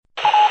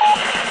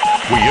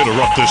We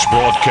interrupt this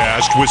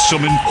broadcast with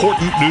some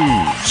important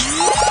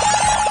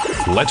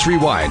news. Let's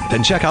rewind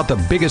and check out the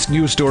biggest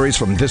news stories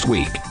from this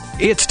week.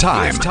 It's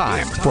time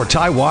for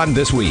Taiwan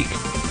This Week.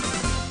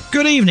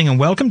 Good evening and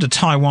welcome to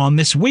Taiwan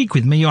This Week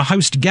with me, your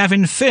host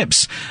Gavin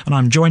Phipps. And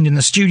I'm joined in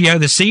the studio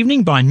this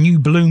evening by New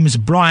Bloom's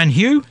Brian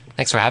Hugh.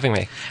 Thanks for having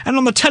me. And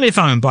on the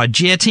telephone by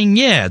Jieting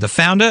Ye, the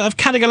founder of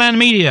Kadigalan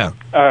Media.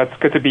 It's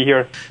good to be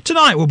here.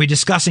 Tonight we'll be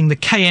discussing the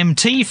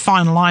KMT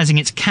finalising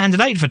its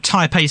candidate for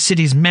Taipei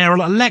City's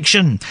mayoral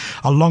election,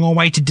 a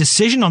long-awaited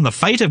decision on the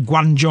fate of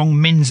Guangzhong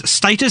Min's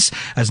status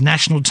as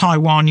National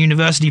Taiwan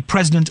University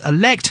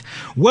President-elect,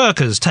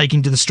 workers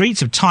taking to the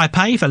streets of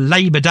Taipei for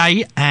Labour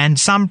Day, and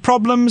some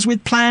problems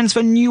with plans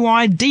for new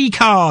ID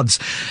cards.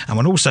 And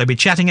we'll also be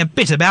chatting a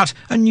bit about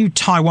a new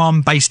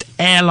Taiwan-based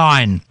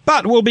airline.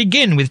 But we'll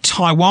begin with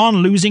Taiwan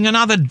losing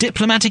another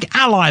diplomatic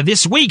ally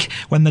this week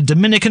when the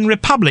Dominican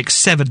Republic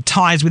severed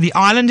ties with the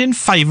island in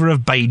favour of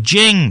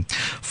Beijing.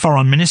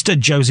 Foreign Minister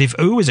Joseph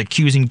Wu is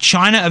accusing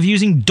China of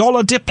using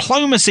dollar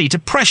diplomacy to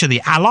pressure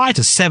the ally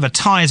to sever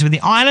ties with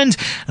the island,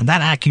 and that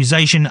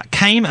accusation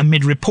came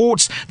amid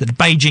reports that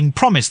Beijing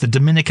promised the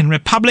Dominican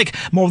Republic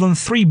more than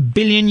 $3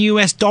 billion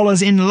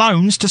in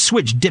loans to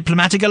switch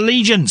diplomatic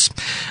allegiance.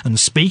 And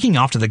speaking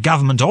after the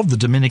government of the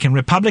Dominican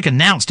Republic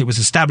announced it was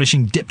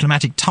establishing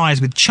diplomatic ties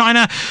with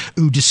China,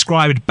 Wu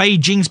described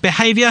Beijing's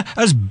behaviour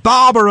as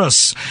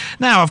barbarous.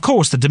 Now, of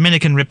course, the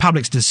Dominican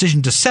Republic's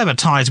decision to sever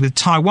ties with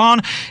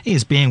Taiwan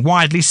is being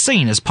widely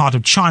seen as part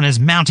of China's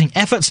mounting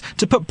efforts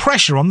to put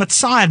pressure on the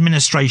Tsai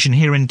administration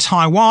here in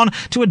Taiwan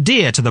to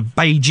adhere to the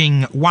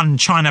Beijing One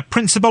China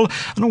principle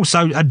and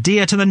also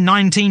adhere to the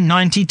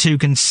 1992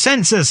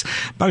 consensus,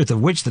 both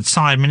of which the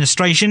Tsai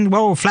administration,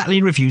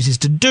 flatly refuses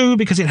to do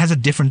because it has a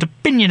different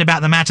opinion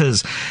about the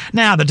matters.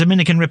 Now, the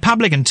Dominican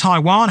Republic and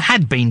Taiwan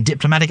had been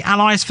diplomatic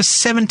allies for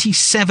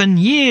 77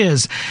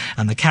 years,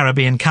 and the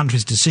Caribbean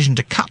country's decision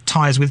to cut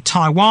ties with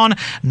Taiwan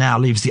now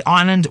leaves the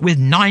island with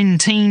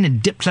 19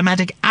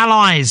 diplomatic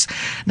allies.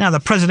 Now,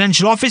 the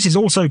presidential office is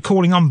also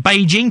calling on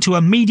Beijing to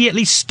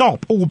immediately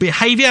stop all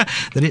behaviour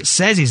that it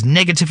says is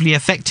negatively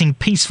affecting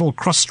peaceful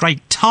cross-strait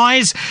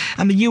ties,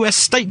 and the US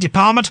State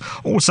Department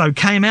also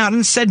came out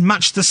and said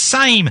much the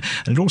same,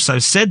 and it also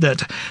said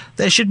that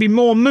there should be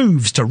more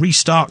moves to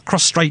restart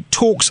cross-strait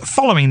talks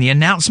following the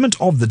announcement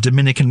of the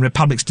Dominican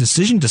Republic's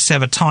decision to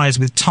sever ties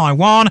with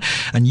Taiwan,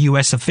 and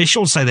US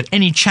officials say that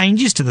any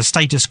changes to the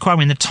status quo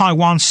in the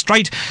Taiwan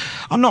Strait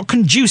are not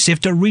conducive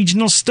to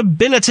regional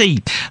stability,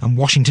 and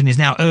Washington is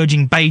now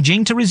urging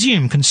Beijing to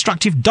resume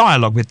constructive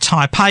dialogue with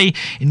Taipei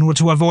in order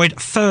to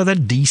avoid further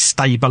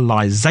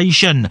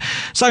destabilisation.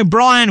 So,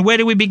 Brian, where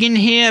do we begin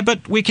here?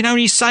 But we can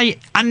only say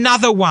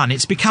another one.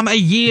 It's become a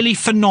yearly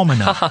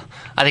phenomenon.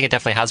 I think it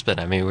definitely has been.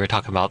 I mean, we were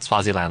talking about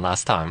Swaziland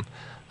last time.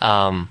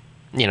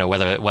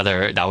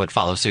 Whether that would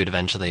follow suit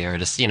eventually, or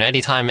just,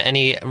 anytime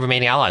any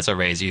remaining allies are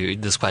raised,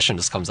 this question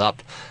just comes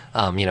up.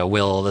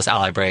 Will this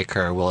ally break,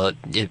 or will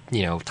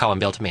Taiwan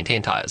be able to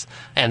maintain ties?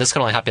 And this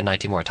can only happen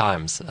 19 more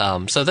times.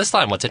 So this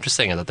time, what's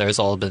interesting is that there's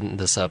all been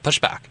this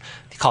pushback,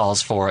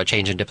 calls for a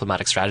change in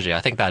diplomatic strategy. I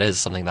think that is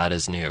something that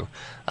is new.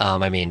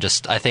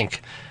 I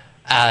think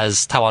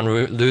as Taiwan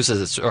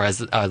loses, or as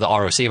the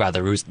ROC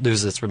rather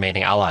loses its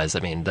remaining allies,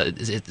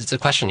 it's a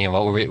question.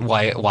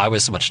 Why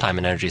was so much time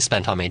and energy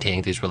spent on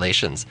maintaining these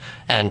relations?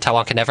 And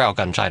Taiwan can never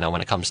outgun China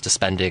when it comes to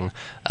spending,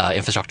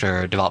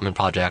 infrastructure development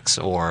projects,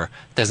 or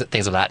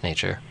things of that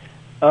nature.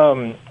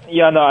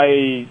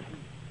 I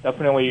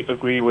definitely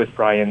agree with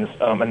Brian's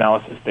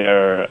analysis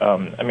there.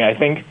 I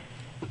think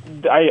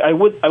I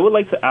would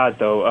like to add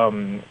though,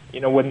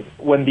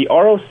 when the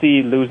ROC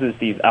loses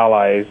these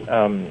allies,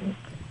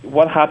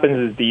 what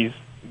happens is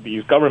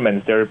these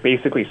governments, they're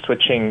basically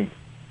switching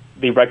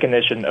the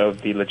recognition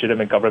of the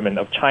legitimate government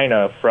of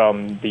China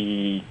from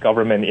the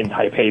government in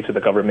Taipei to the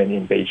government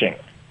in Beijing,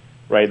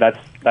 right? That's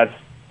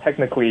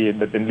technically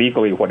and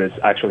legally what is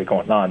actually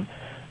going on.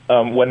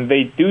 When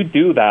they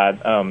do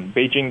that,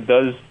 Beijing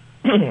does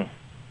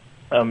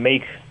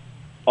make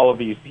all of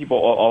these people,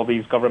 all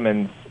these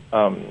governments,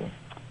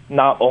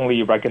 not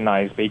only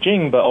recognize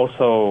Beijing, but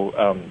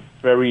also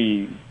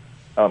very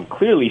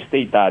clearly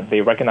state that they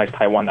recognize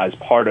Taiwan as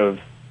part of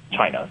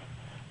China,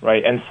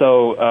 right? And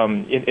so,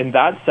 in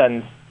that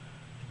sense,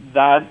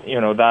 that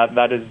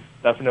is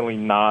definitely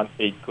not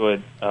a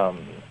good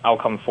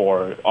outcome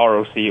for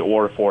ROC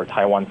or for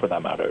Taiwan, for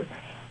that matter.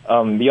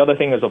 The other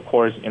thing is, of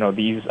course,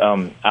 these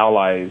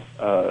allies,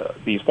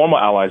 these former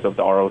allies of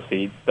the ROC,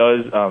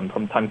 does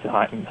from time to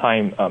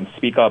time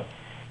speak up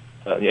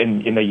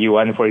in the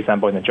UN, for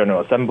example, in the General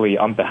Assembly,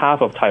 on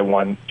behalf of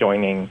Taiwan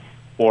joining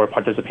or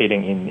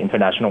participating in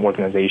international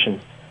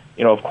organizations.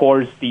 Of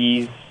course,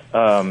 these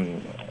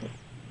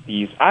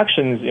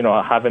actions,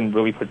 haven't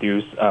really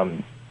produced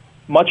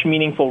much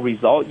meaningful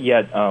result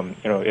yet.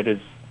 It is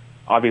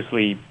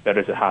obviously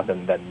better to have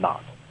them than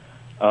not.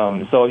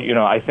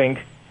 I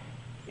think,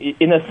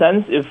 in a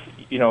sense, if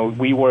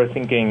we were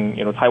thinking,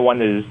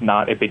 Taiwan is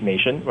not a big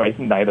nation, right?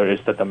 Neither is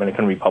the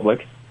Dominican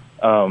Republic.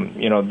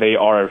 they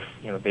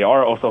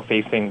are also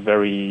facing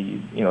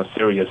very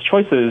serious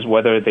choices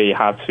whether they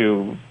have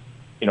to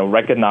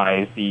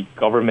recognize the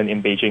government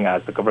in Beijing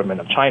as the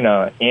government of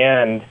China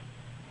and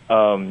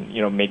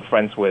make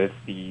friends with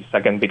the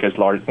second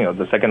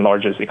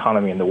largest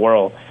economy in the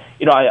world.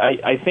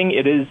 I think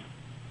it is,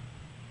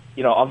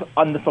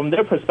 from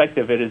their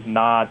perspective, it is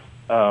not.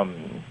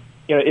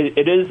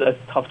 It is a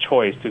tough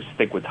choice to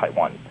stick with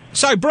Taiwan.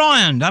 So,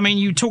 Brian,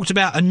 you talked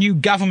about a new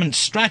government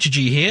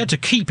strategy here to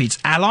keep its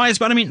allies,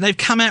 but they've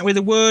come out with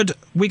the word,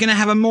 we're going to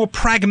have a more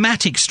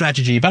pragmatic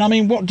strategy. But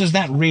what does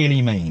that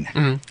really mean?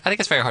 I think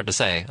it's very hard to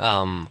say.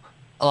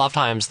 A lot of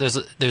times there's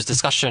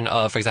discussion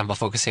of, for example,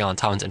 focusing on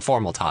Taiwan's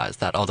informal ties,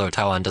 that although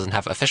Taiwan doesn't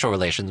have official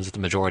relations with the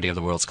majority of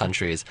the world's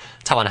countries,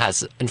 Taiwan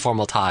has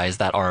informal ties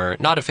that are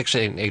not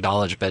officially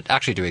acknowledged but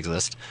actually do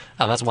exist.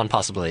 That's one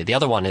possibility. The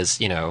other one is,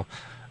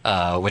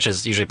 which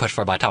is usually pushed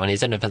for by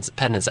Taiwanese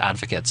independence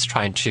advocates,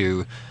 trying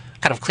to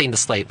kind of clean the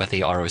slate with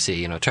the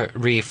ROC, to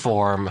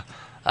reform,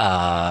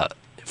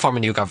 form a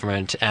new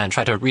government and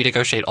try to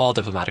renegotiate all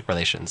diplomatic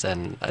relations.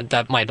 And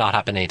that might not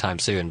happen anytime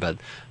soon, but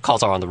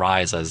calls are on the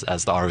rise as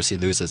the ROC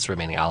loses its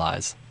remaining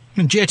allies.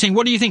 And Jieting,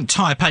 what do you think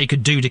Taipei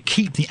could do to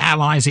keep the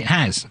allies it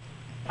has?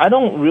 I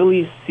don't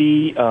really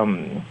see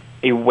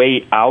a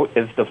way out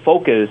if the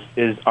focus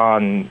is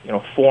on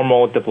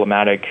formal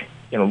diplomatic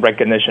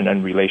recognition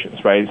and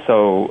relations, right?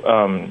 So,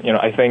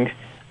 I think,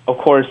 of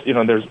course,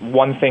 there's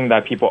one thing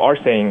that people are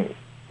saying,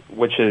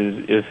 which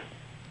is if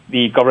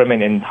the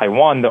government in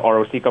Taiwan, the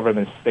ROC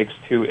government, sticks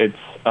to its,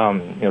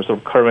 sort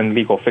of current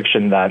legal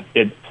fiction that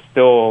it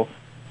still,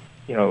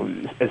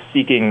 is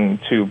seeking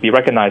to be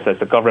recognized as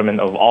the government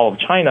of all of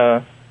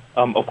China.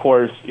 Of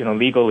course,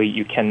 legally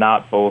you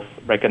cannot both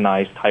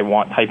recognize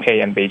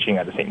Taipei and Beijing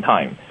at the same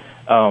time.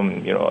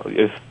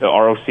 If the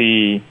ROC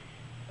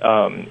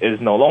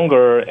is no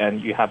longer,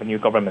 and you have a new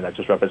government that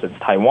just represents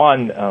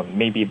Taiwan,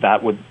 maybe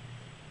that would,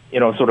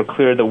 sort of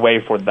clear the way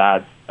for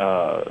that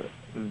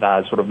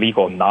sort of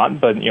legal knot.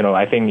 But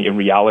I think in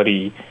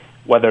reality,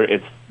 whether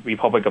it's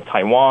Republic of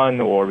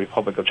Taiwan or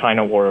Republic of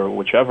China or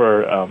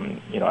whichever,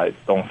 I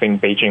don't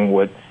think Beijing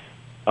would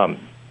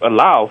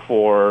allow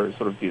for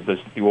sort of this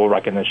dual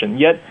recognition.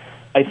 Yet,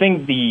 I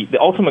think the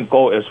ultimate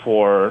goal is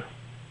for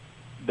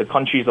the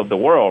countries of the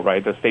world,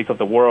 right, the states of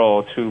the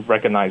world, to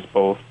recognize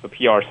both the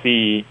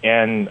PRC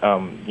and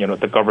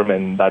the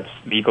government that's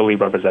legally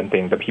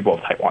representing the people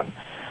of Taiwan.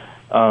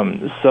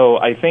 So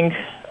I think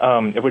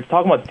if we're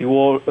talking about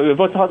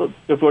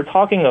if we're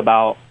talking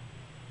about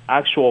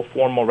actual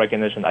formal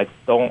recognition,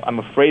 I'm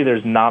afraid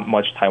there's not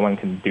much Taiwan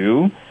can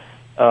do.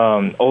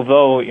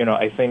 Although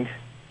I think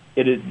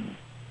it is,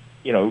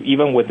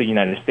 even with the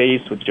United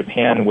States, with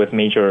Japan, with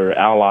major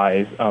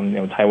allies,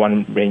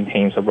 Taiwan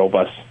maintains a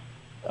robust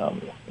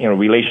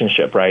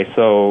relationship, right?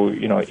 So,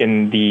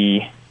 in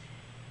the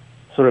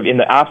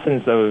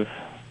absence of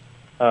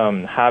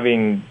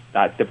having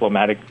that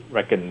diplomatic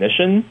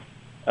recognition,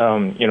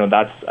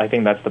 I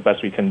think that's the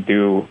best we can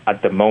do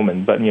at the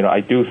moment. But I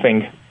do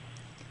think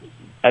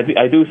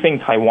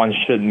Taiwan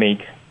should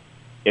make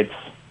its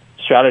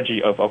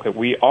strategy of, okay,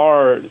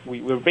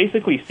 we're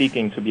basically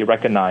seeking to be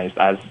recognized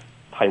as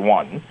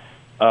Taiwan.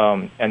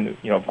 And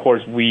of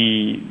course,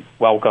 we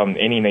welcome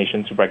any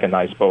nation to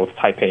recognize both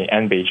Taipei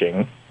and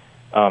Beijing.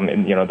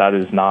 And that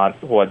is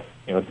not what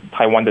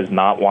Taiwan does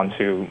not want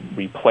to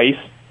replace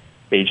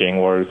Beijing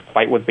or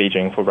fight with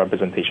Beijing for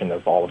representation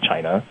of all of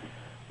China.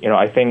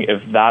 I think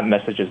if that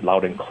message is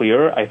loud and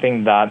clear, I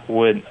think that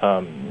would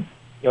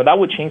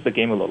change the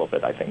game a little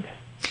bit, I think.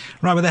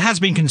 Right, well, there has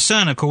been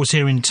concern, of course,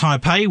 here in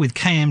Taipei with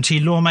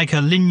KMT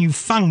lawmaker Lin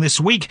Yufeng this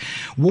week,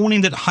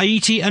 warning that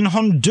Haiti and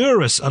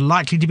Honduras are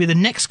likely to be the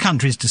next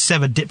countries to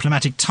sever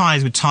diplomatic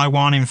ties with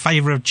Taiwan in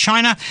favour of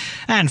China.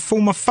 And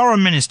former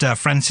Foreign Minister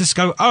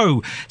Francisco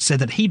O said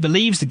that he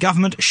believes the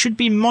government should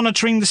be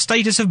monitoring the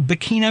status of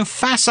Burkina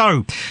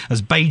Faso,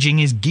 as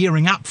Beijing is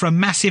gearing up for a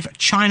massive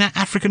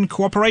China-African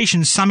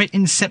cooperation summit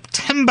in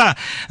September,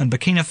 and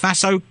Burkina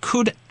Faso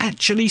could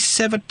actually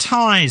sever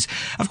ties.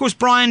 Of course,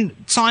 Brian,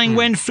 Tsai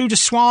Ing-wen flew to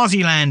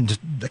Swaziland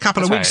a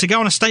couple of weeks ago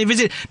on a state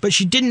visit, but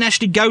she didn't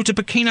actually go to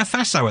Burkina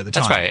Faso at the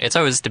time. That's right. It's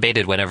always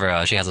debated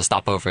whenever she has a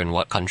stopover in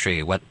what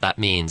country, what that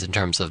means in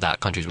terms of that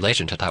country's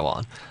relation to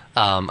Taiwan.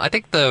 I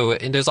think, though,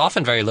 there's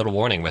often very little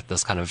warning with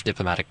this kind of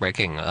diplomatic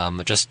breaking.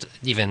 Just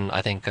even,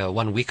 I think,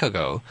 1 week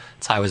ago,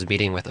 Tsai was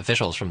meeting with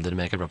officials from the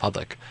Dominican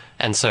Republic.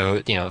 And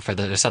so, for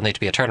there suddenly to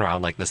be a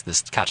turnaround like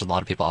this catches a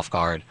lot of people off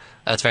guard.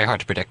 It's very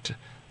hard to predict.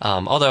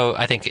 Although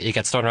I think it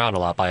gets thrown around a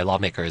lot by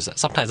lawmakers,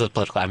 sometimes with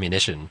political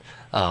ammunition,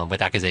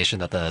 with accusation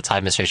that the Tsai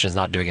administration is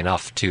not doing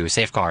enough to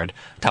safeguard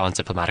Taiwan's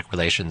diplomatic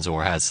relations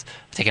or has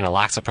taken a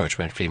lax approach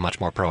when it should be much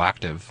more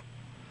proactive.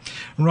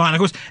 Right, and of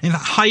course, in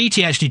fact,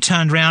 Haiti actually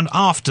turned around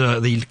after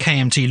the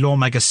KMT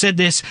lawmaker said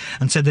this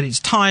and said that its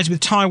ties with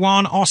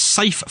Taiwan are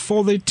safe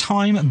for the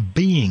time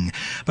being.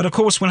 But of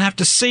course, we'll have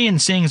to see,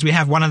 and seeing as we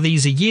have one of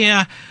these a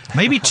year,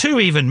 maybe two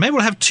even, maybe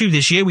we'll have two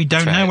this year, we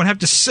don't know, we'll have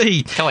to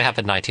see. It can only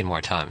happen 19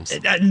 more times.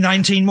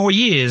 19 more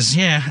years,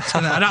 yeah.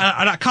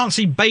 I can't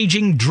see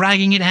Beijing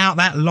dragging it out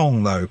that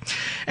long, though.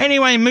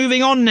 Anyway,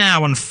 moving on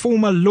now, and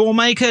former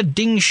lawmaker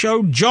Ding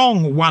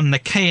Shou-zhong won the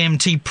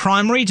KMT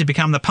primary to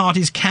become the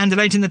party's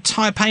candidate in the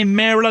Taipei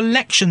mayoral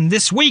election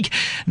this week.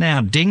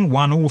 Now, Ding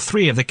won all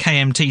three of the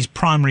KMT's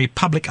primary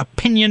public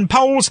opinion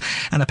polls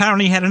and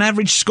apparently had an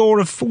average score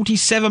of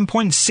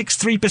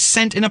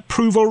 47.63% in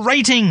approval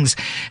ratings.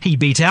 He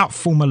beat out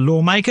former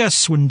lawmaker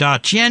Sundar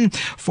Jian,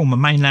 former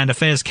Mainland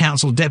Affairs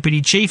Council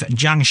Deputy Chief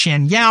Zhang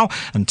Xianyao,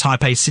 and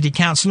Taipei City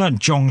Councillor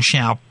Zhong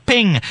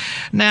Xiaoping.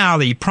 Now,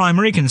 the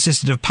primary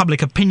consisted of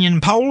public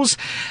opinion polls,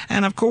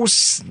 and of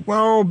course,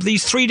 well,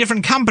 these three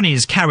different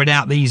companies carried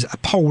out these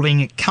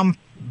polling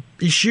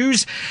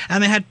issues,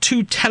 and they had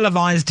two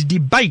televised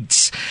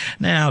debates.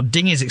 Now,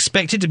 Ding is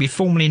expected to be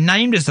formally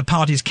named as the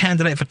party's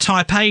candidate for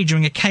Taipei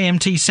during a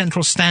KMT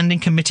Central Standing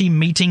Committee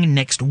meeting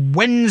next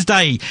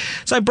Wednesday.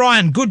 So,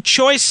 Brian, good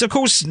choice. Of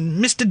course,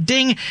 Mr.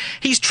 Ding,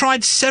 he's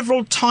tried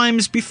several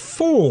times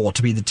before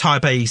to be the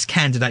Taipei's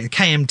candidate,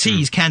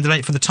 KMT's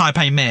candidate for the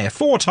Taipei mayor.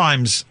 4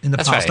 times in the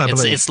past, right. I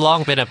believe. It's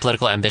long been a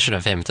political ambition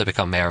of him to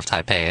become mayor of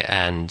Taipei,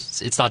 and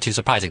it's not too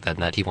surprising then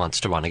that he wants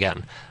to run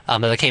again. But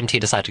the KMT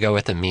decided to go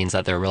with him means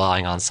that they're relying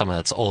on someone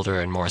that's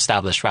older and more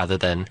established rather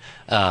than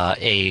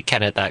a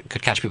candidate that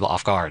could catch people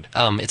off guard.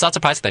 It's not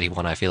surprising that he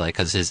won, I feel like,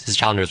 because his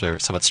challengers were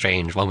somewhat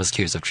strange. One was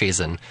accused of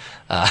treason,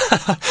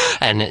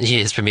 and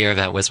his premiere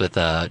event was with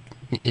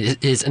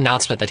his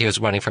announcement that he was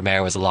running for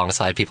mayor was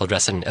alongside people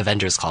dressed in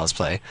Avengers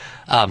cosplay.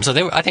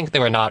 So I think they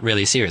were not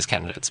really serious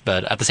candidates,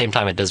 but at the same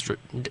time, it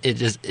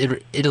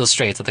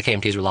illustrates that the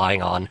KMT is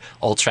relying on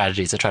old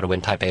strategies to try to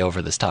win Taipei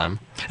over this time.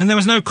 And there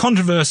was no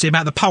controversy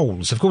about the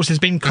polls. Of course, there's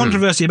been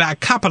controversy about a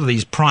couple of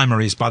these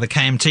primaries by the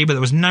KMT, but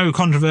there was no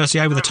controversy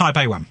over the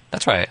Taipei one.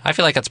 That's right. I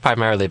feel like it's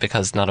primarily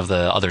because none of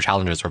the other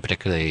challengers were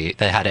they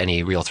had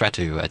any real threat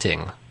to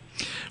Ting.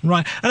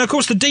 Right, and of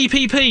course the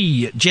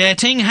DPP, Jia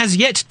Ting, has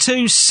yet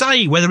to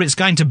say whether it's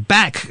going to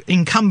back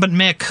incumbent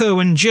Mayor Ko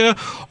Wen-je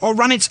or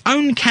run its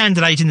own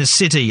candidate in the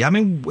city. I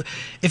mean,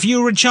 if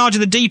you were in charge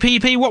of the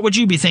DPP, what would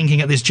you be thinking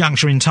at this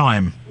juncture in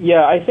time?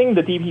 Yeah, I think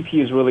the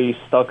DPP is really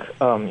stuck,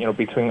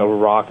 between a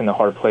rock and a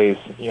hard place.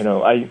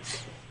 I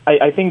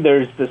think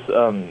there's this,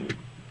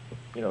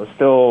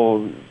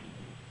 still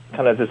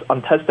kind of this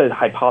untested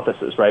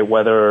hypothesis, right?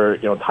 Whether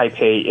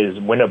Taipei is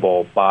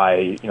winnable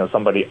by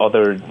somebody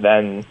other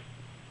than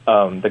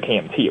the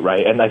KMT,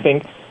 right? And I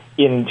think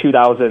in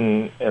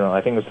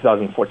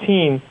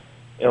 2014,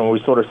 we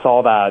sort of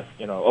saw that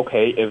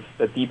okay, if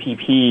the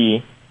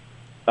DPP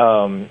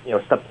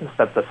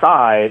steps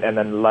aside and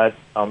then let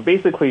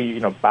basically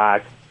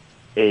back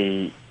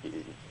a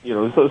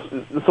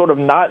sort of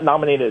not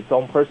nominated its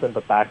own person,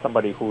 but back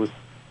somebody who's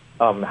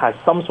has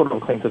some sort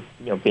of claim to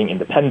being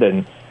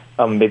independent,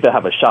 they did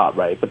have a shot,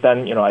 right? But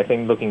then I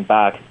think looking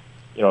back,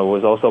 it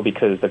was also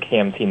because the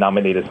KMT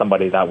nominated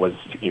somebody that was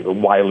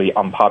widely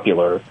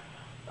unpopular.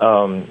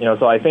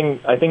 So I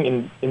think I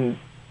do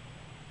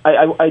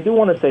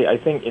want to say I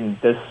think in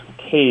this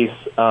case,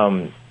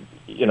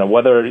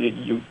 whether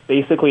you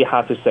basically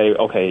have to say,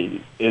 okay,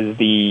 is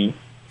the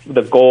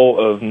goal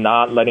of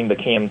not letting the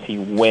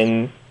KMT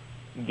win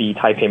the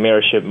Taipei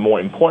mayorship more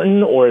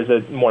important, or is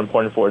it more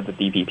important for the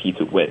DPP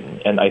to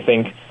win? And I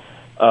think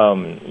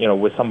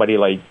with somebody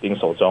like Ding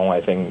Shou-zhong,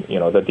 I think,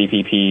 the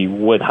DPP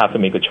would have to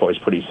make a choice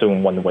pretty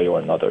soon, one way or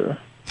another.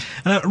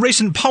 A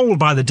recent poll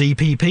by the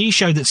DPP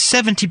showed that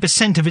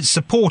 70% of its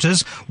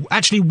supporters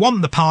actually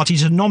want the party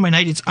to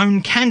nominate its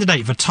own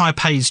candidate for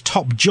Taipei's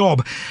top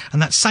job.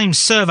 And that same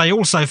survey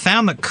also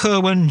found that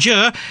Ko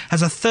Wen-je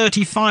has a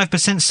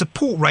 35%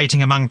 support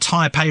rating among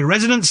Taipei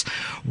residents,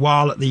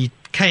 while the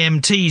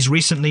KMT's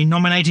recently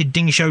nominated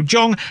Ding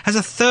Shou-zhong has a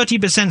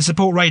 30%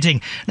 support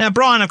rating. Now,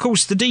 Brian, of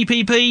course, the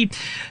DPP,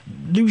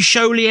 Liu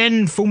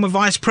Shoulien, former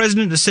vice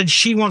president, has said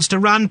she wants to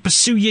run.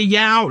 Pasuya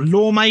Yao,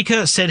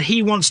 lawmaker, said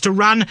he wants to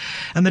run.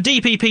 And the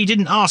DPP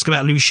didn't ask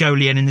about Liu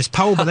Shoulien in this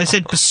poll, but they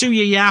said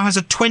Pasuya Yao has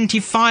a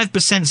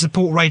 25%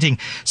 support rating.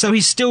 So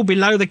he's still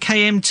below the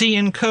KMT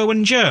and Ko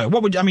Wen-je.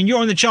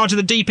 You're in the charge of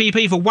the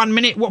DPP for 1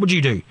 minute. What would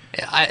you do?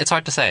 It's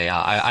hard to say.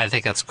 I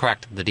think that's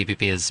correct. The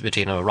DPP is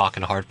between a rock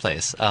and a hard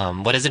place.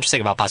 What is interesting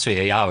about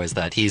Pasuya Yao is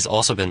that he's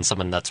also been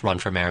someone that's run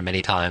for mayor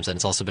many times, and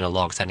it's also been a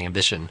long-standing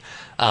ambition.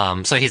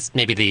 So he's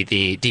maybe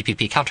the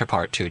DPP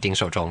counterpart to Ding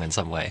Shou-zhong in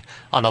some way.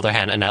 On the other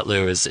hand, Annette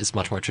Lu is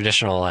much more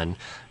traditional, and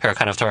her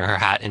kind of throwing her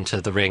hat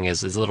into the ring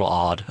is a little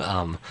odd.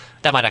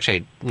 That might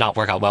actually not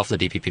work out well for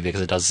the DPP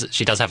because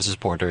she does have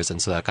supporters, and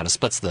so that kind of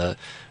splits the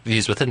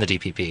views within the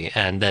DPP.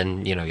 And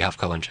then you have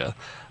Ko Wen-je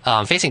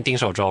facing Ding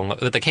Shou-zhong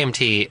with the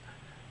KMT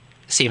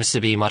seems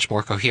to be much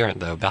more coherent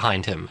though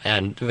behind him,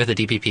 and with the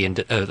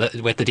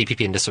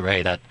DPP in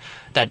disarray, that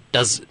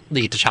does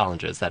lead to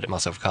challenges that it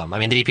must overcome. I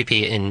mean, the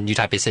DPP in New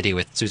Taipei City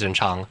with Zhu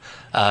Zhenchang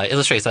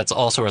illustrates that's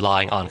also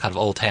relying on kind of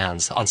old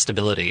hands, on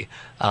stability,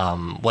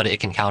 what it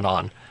can count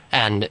on,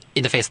 and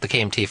in the face of the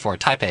KMT for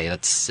Taipei,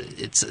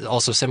 it's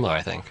also similar,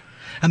 I think.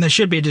 And there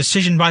should be a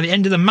decision by the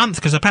end of the month,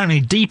 because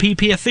apparently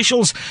DPP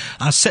officials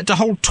are set to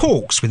hold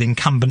talks with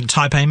incumbent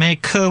Taipei Mayor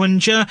Ke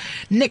Wen-je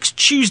next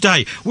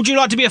Tuesday. Would you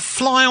like to be a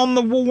fly on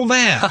the wall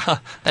there?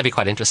 That'd be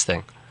quite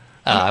interesting.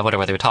 I wonder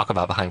what they would talk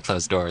about behind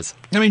closed doors.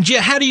 I mean,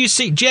 how do you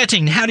see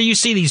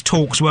these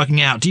talks working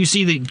out? Do you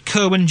see the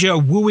Ke Wen-je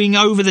wooing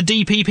over the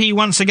DPP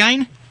once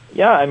again?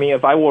 Yeah, I mean,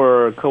 if I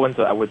were Ke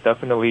Wen-je, I would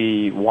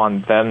definitely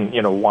want them,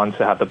 want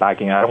to have the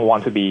backing. I don't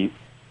want to be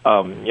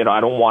I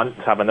don't want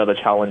to have another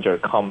challenger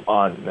come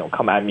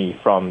at me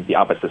from the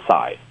opposite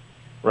side,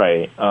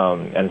 right?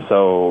 And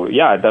so,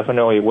 yeah, I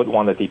definitely would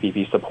want the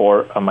DPP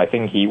support. I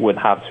think he would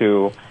have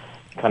to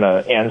kind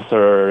of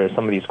answer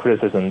some of these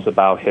criticisms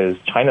about his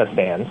China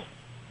stance,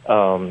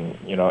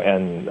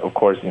 and of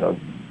course,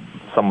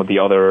 some of the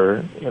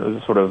other,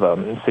 sort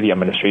of city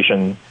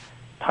administration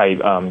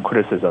type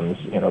criticisms,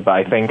 But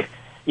I think.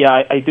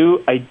 Yeah, I do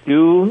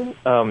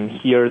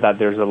hear that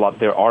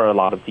there are a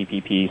lot of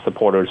DPP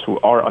supporters who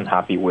are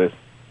unhappy with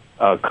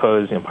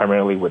Ke's,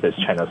 primarily with his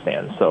China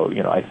stance. So,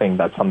 I think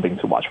that's something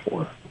to watch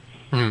for.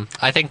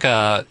 I think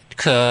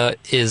Ke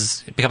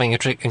is becoming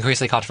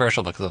increasingly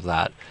controversial because of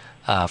that.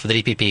 For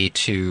the DPP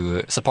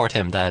to support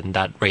him, then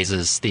that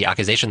raises the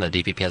accusation that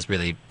the DPP has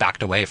really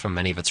backed away from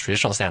many of its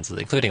traditional stances,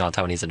 including on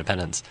Taiwanese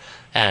independence.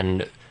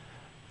 And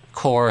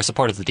core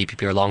supporters of the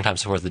DPP or longtime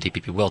supporters of the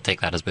DPP will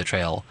take that as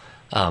betrayal.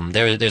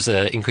 There's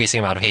an increasing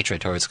amount of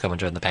hatred towards Ke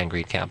Wen-je in the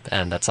Pan-Green camp,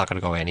 and that's not going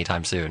to go away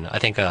anytime soon. I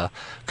think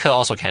Ke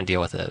also can't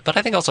deal with it. But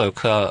I think also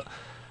Ke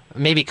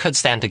maybe could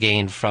stand to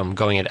gain from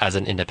going it as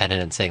an independent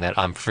and saying that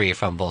I'm free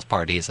from both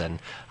parties and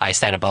I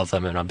stand above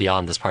them and I'm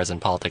beyond this partisan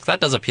politics.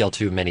 That does appeal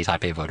to many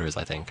Taipei voters,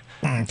 I think.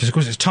 Because, of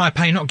course, it's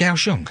Taipei, not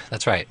Kaohsiung.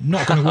 That's right.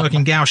 Not going to work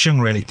in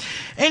Kaohsiung, really.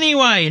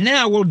 Anyway,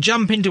 now we'll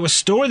jump into a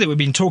story that we've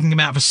been talking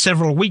about for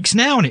several weeks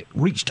now, and it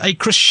reached a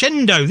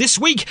crescendo this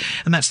week,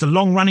 and that's the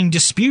long-running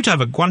dispute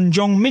over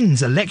Guanzhong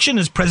Min's election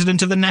as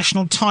president of the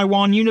National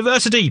Taiwan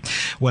University.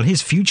 Well,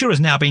 his future has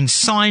now been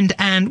signed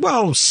and,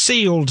 well,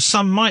 sealed,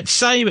 some might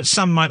say, but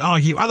some might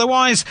argue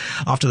otherwise,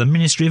 after the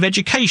Ministry of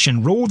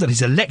Education ruled that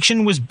his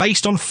election was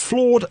based on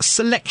flawed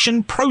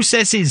selection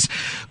processes.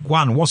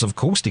 Guan was, of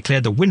course,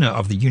 declared the winner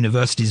of the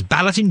university's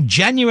ballot in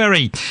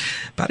January,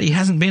 but he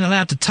hasn't been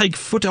allowed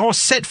to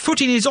set foot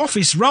in his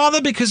office,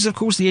 rather, because, of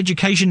course, the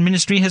Education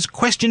Ministry has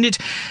questioned it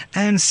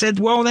and said,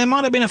 well, there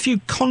might have been a few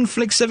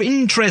conflicts of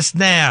interest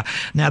there.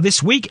 Now,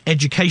 this week,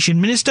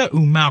 Education Minister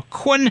Mao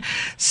Kun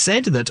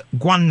said that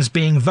Guan's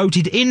being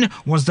voted in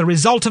was the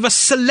result of a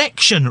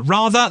selection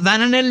rather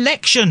than an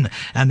election,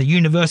 and the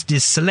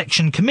university's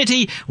selection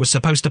committee was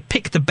supposed to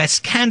pick the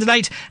best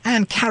candidate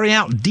and carry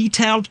out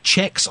detailed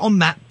checks on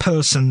that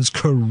person's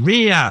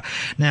career.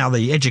 Now,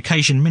 the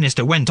Education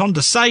Minister went on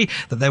to say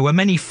that there were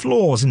many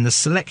flaws in the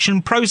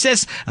selection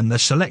process, and the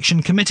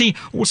selection committee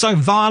also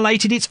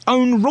violated its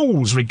own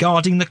rules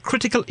regarding the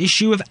critical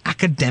issue of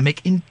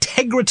academic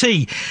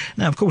integrity.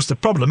 Now, of course, the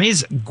problem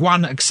is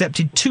Guan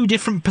accepted 2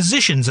 different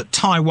positions at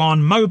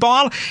Taiwan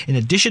Mobile, in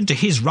addition to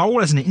his role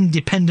as an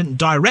independent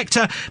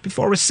director,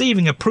 before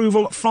receiving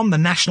approval from the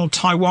National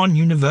Taiwan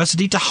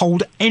University to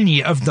hold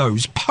any of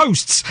those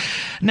posts.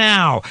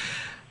 Now,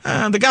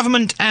 the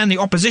government and the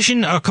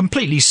opposition are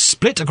completely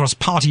split across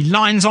party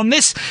lines on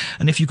this,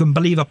 and if you can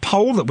believe a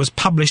poll that was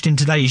published in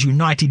today's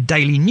United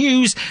Daily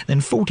News, then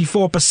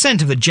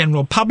 44% of the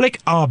general public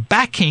are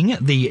backing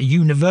the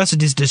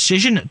university's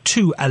decision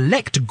to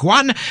elect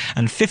Guan,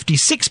 and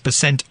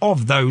 56%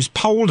 of those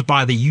polled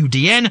by the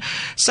UDN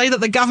say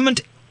that the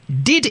government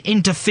did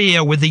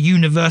interfere with the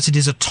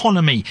university's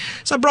autonomy.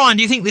 So, Brian,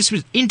 do you think this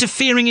was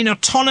interfering in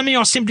autonomy,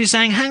 or simply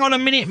saying, hang on a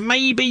minute,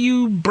 maybe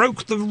you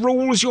broke the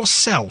rules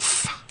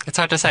yourself? It's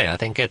hard to say. I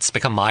think it's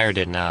become mired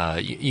in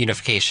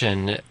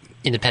unification,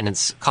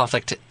 independence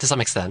conflict to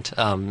some extent,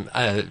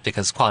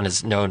 because Guan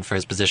is known for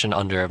his position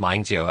under Ma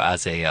Ying-jeou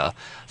as a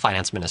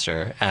finance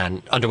minister,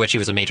 and under which he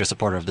was a major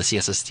supporter of the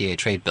CSSDA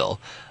trade bill.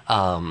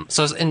 And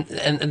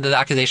the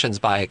accusations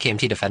by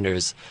KMT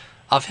defenders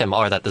of him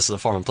are that this is a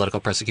form of political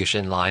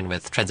persecution in line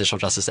with transitional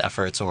justice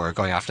efforts or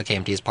going after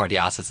KMT's party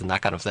assets and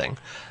that kind of thing.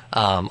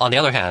 On the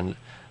other hand,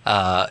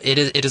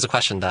 it is a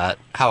question that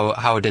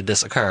how did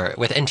this occur?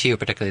 With NTU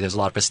particularly, there's a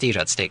lot of prestige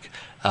at stake.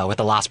 With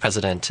the last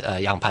president,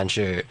 Yang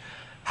Panzhi,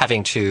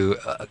 having to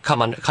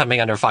coming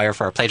under fire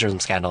for a plagiarism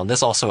scandal, and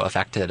this also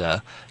affected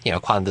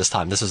Guan this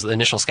time. This was the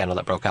initial scandal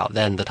that broke out,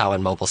 then the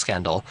Taiwan Mobile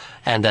scandal,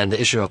 and then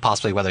the issue of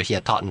possibly whether he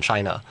had taught in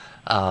China.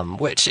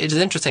 Which it is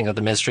interesting that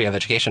the Ministry of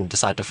Education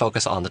decided to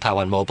focus on the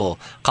Taiwan Mobile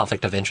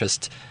conflict of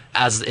interest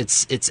as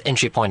its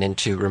entry point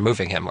into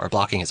removing him or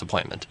blocking his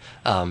appointment,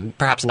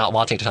 perhaps not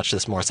wanting to touch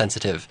this more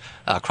sensitive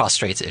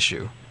cross-straits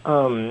issue.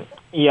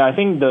 I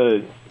think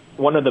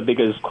one of the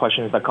biggest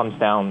questions that comes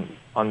down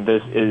on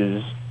this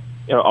is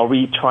are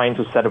we trying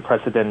to set a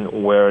precedent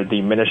where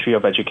the Ministry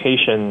of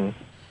Education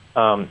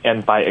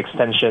and by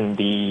extension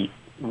the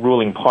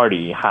ruling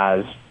party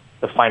has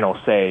the final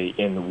say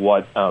in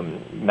what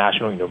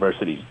national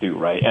universities do,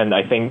 right? And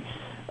I think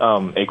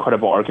a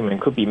credible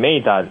argument could be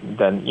made that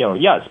then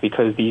yes,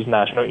 because these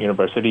national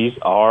universities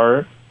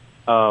are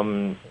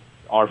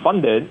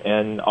funded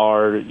and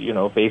are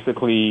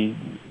basically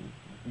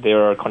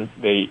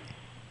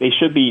they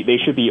should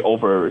be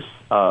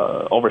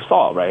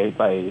oversaw, right,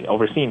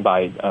 overseen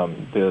by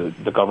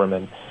the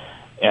government,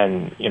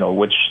 and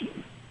which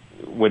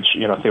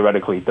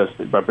theoretically does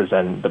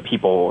represent the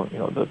people,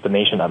 the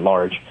nation at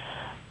large.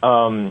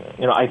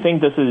 I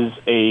think this is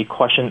a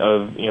question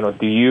of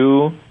do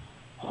you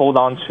hold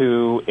on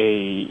to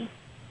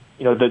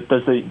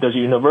does the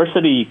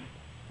university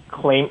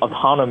claim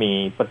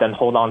autonomy, but then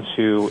hold on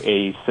to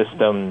a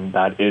system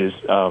that is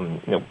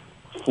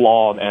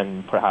flawed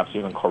and perhaps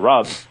even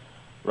corrupt,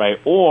 right?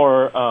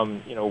 Or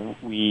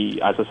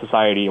we as a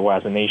society or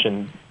as a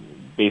nation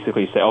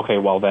basically say, okay,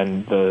 well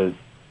then the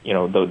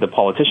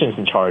politicians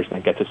in charge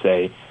then get to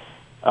say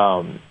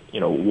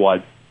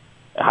what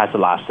has the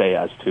last say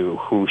as to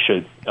who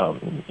should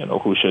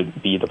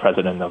be the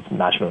president of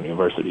national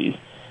universities.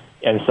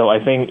 And so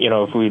I think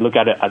if we look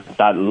at it at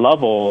that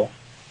level,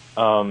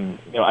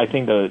 I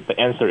think the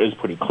answer is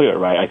pretty clear,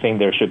 right? I think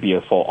there should be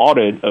a full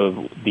audit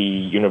of the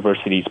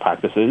university's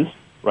practices,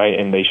 right?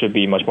 And they should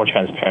be much more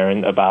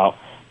transparent about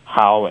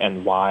how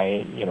and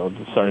why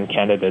certain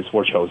candidates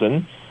were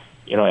chosen.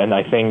 And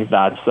I think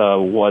that's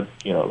what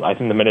I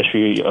think the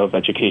Ministry of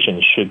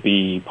Education should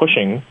be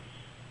pushing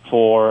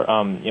for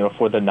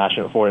for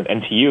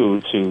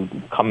NTU to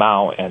come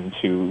out and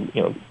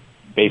to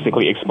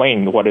basically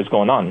explain what is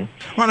going on.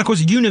 Right, and of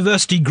course,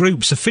 university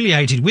groups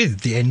affiliated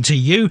with the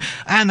NTU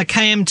and the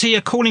KMT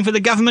are calling for the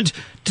government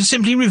to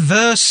simply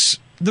reverse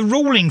the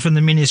ruling from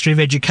the Ministry of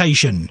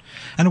Education.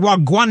 And while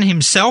Guan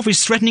himself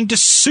is threatening to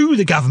sue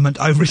the government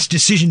over its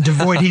decision to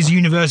void his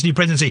university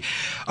presidency.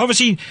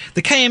 Obviously,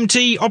 the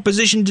KMT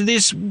opposition to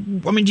this, do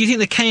you think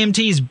the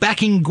KMT is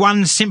backing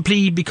Guan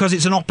simply because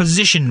it's an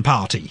opposition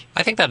party?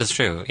 I think that is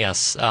true,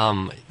 yes.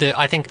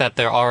 I think that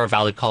there are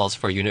valid calls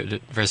for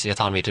university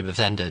autonomy to be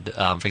defended.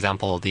 For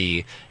example,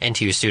 the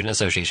NTU Student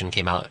Association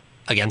came out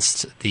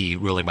against the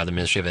ruling by the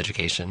Ministry of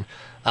Education.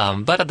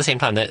 But at the same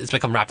time, it's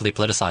become rapidly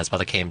politicized by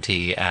the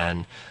KMT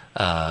and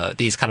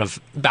these kind of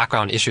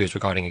background issues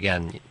regarding,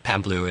 again,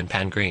 pan-blue and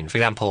pan-green. For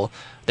example,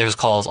 there's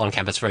calls on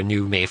campus for a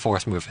new May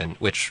 4th movement,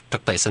 which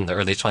took place in the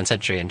early 20th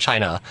century in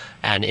China.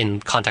 And in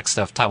context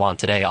of Taiwan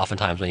today,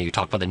 oftentimes when you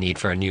talk about the need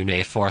for a new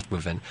May 4th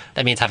movement,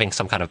 that means having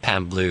some kind of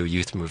pan-blue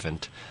youth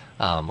movement.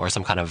 Or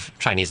some kind of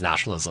Chinese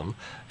nationalism.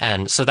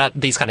 And so that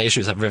these kind of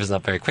issues have risen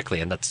up very quickly,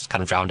 and that's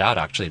kind of drowned out,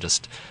 actually,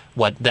 just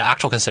what the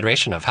actual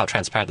consideration of how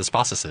transparent this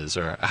process is,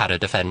 or how to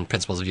defend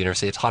principles of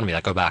university autonomy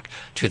that go back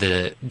to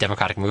the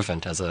democratic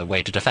movement as a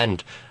way to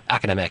defend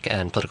academic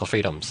and political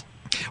freedoms.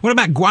 What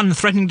about Guan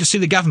threatening to sue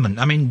the government?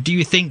 Do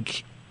you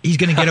think he's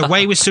going to get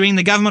away with suing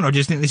the government, or do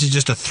you think this is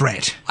just a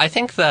threat? I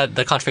think that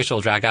the controversy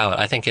will drag out.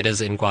 I think it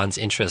is in Guan's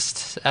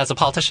interest as a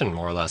politician,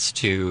 more or less,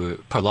 to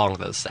prolong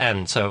this.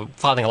 And so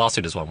filing a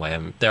lawsuit is one way.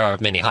 And there are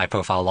many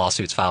high-profile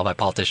lawsuits filed by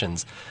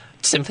politicians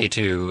simply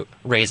to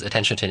raise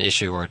attention to an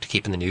issue or to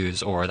keep in the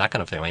news or that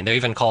kind of thing. There are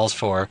even calls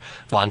for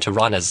Guan to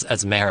run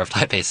as mayor of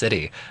Taipei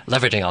City,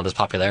 leveraging on this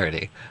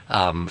popularity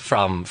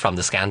from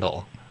the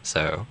scandal.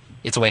 So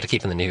it's a way to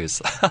keep in the news.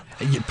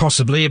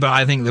 Possibly, but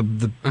I think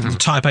the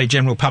Taipei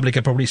general public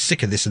are probably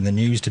sick of this in the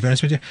news, to be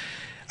honest with you.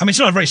 It's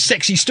not a very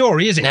sexy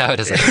story, is it? No, it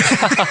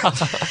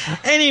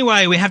isn't.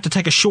 Anyway, we have to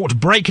take a short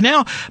break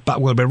now,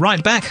 but we'll be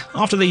right back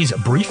after these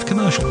brief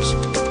commercials.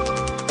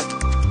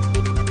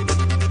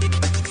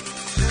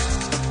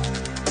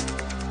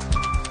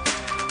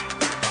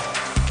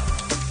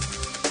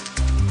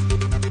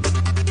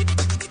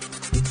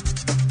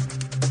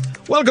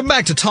 Welcome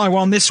back to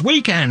Taiwan This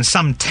Week, and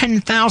some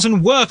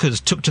 10,000 workers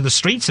took to the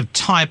streets of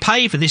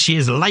Taipei for this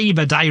year's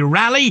Labour Day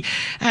rally,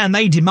 and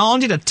they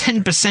demanded a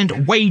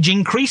 10% wage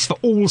increase for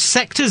all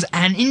sectors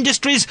and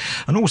industries,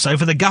 and also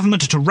for the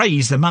government to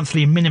raise the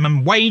monthly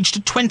minimum wage to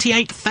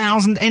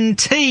 28,000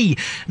 NT.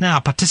 Now,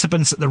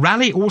 participants at the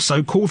rally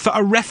also called for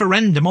a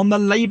referendum on the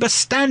Labour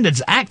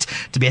Standards Act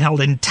to be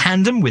held in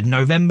tandem with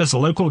November's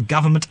local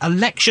government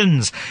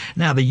elections.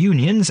 Now, the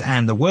unions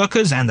and the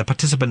workers and the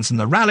participants in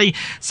the rally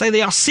say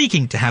they are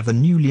seeking to have the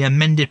newly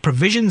amended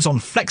provisions on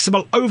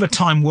flexible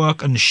overtime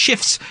work and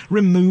shifts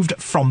removed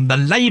from the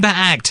Labour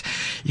Act.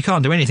 You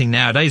can't do anything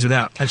nowadays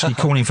without actually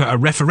calling for a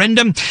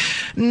referendum.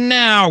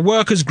 Now,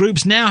 workers'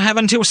 groups now have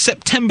until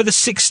September the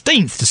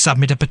 16th to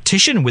submit a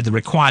petition with the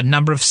required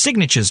number of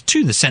signatures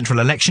to the Central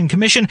Election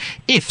Commission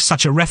if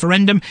such a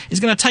referendum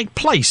is going to take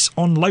place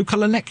on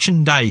local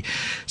election day.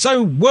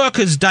 So,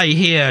 Workers' Day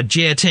here,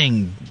 Jie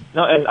Ting.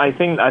 No, and I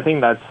think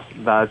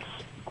that's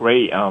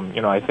great.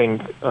 I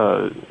think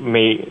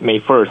May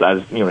 1st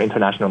as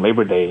International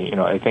Labor Day.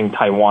 I think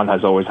Taiwan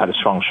has always had a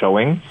strong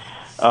showing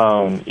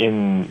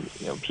in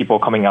people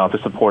coming out to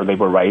support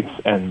labor rights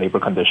and labor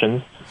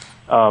conditions.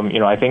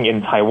 I think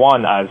in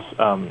Taiwan, as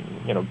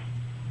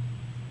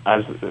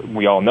as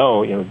we all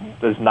know,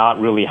 does not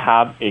really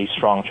have a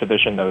strong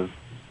tradition of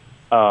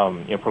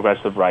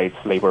progressive rights,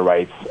 labor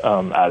rights,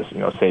 as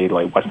say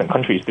like Western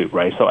countries do,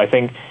 right? So I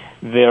think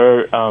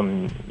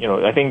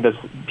I think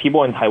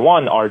people in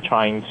Taiwan are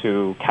trying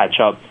to catch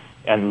up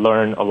and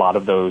learn a lot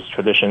of those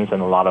traditions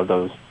and a lot of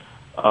those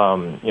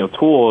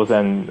tools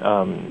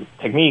and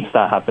techniques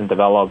that have been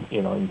developed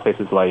in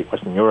places like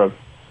Western Europe.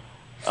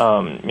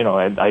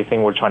 And I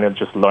think we're trying to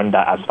just learn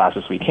that as fast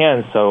as we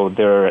can. So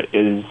there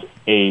is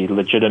a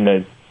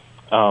legitimate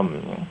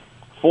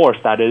force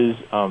that is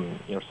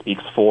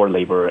speaks for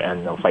labor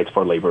and fights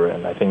for labor,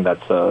 and I think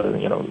that's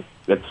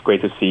it's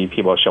great to see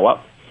people show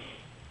up.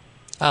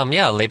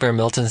 Labor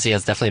militancy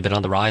has definitely been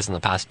on the rise in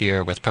the past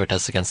year with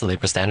protests against the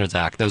Labor Standards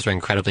Act. Those were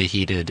incredibly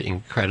heated,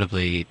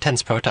 incredibly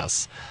tense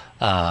protests.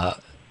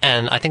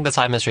 And I think the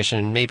Tsai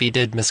administration maybe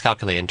did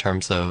miscalculate in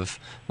terms of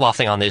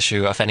wafting on the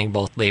issue, offending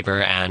both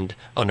labor and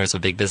owners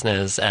of big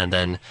business, and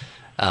then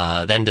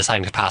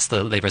deciding to pass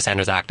the Labor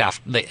Standards Act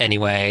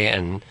anyway.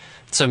 And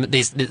so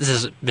this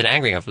has been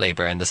angering of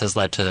labor, and this has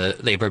led to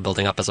labor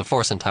building up as a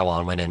force in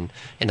Taiwan, when in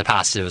the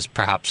past it was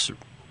perhaps,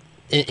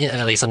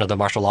 at least under the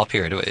martial law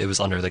period, it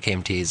was under the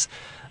KMT's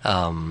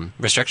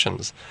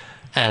restrictions.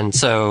 And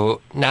so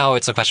now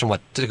it's a question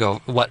what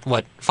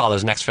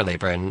follows next for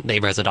labor, and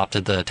labor has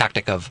adopted the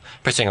tactic of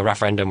pursuing a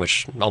referendum,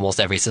 which almost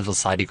every civil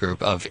society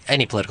group of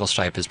any political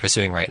stripe is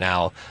pursuing right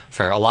now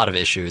for a lot of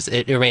issues.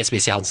 It remains to be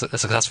seen how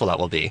successful that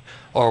will be,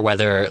 or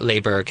whether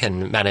labor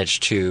can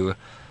manage to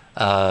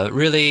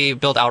really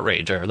build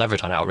outrage or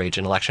leverage on outrage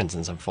in elections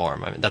in some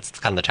form. I mean, that's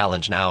kind of the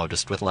challenge now,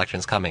 just with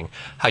elections coming.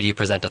 How do you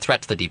present a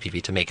threat to the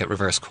DPP to make it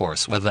reverse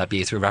course, whether that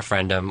be through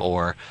referendum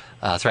or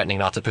threatening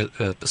not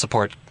to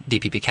support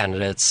DPP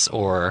candidates,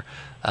 or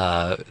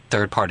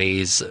third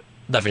parties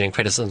leveraging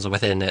criticisms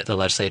within the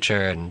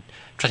legislature and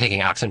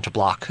taking action to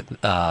block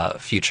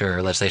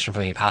future legislation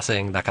from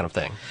passing, that kind of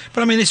thing.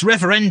 But I mean, this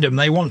referendum,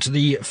 they want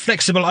the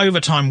Flexible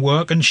Overtime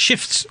Work and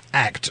Shifts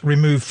Act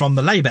removed from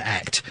the Labour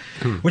Act,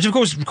 which of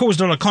course caused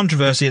a lot of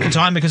controversy at the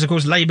time, because of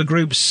course Labour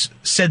groups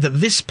said that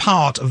this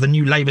part of the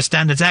new Labour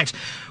Standards Act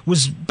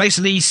was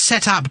basically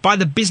set up by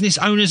the business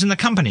owners and the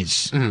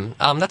companies.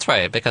 That's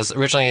right, because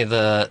originally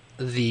the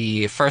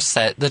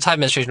Tsai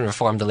administration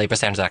reformed the Labour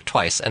Standards Act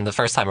twice, and the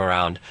first time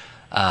around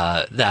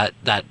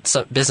that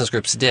some business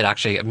groups did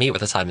actually meet with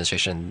the Tsai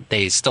administration,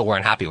 they still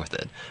weren't happy with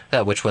it,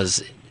 which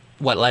was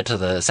what led to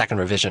the second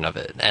revision of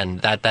it.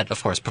 And that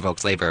of course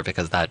provokes labor,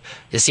 because that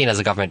is seen as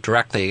a government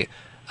directly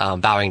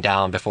bowing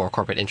down before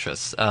corporate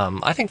interests.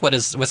 I think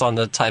what's on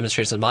the Tsai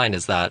administration's mind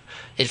is that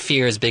it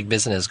fears big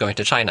business going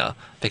to China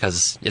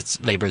because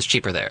labor is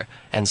cheaper there,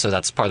 and so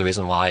that's part of the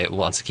reason why it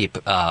wants to keep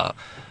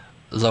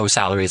low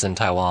salaries in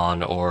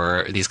Taiwan,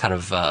 or these kind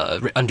of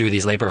undo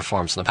these labor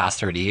reforms in the past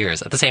 30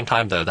 years. At the same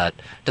time, though, that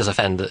does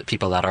offend the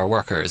people that are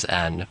workers,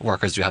 and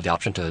workers do have the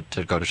option to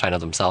go to China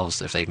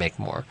themselves if they make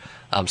more.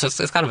 So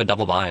it's kind of a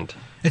double bind.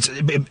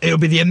 It'll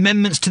be the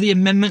amendments to the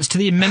amendments to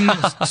the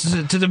amendments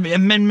to the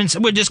amendments.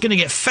 We're just going to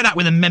get fed up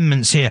with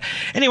amendments here.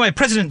 Anyway,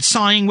 President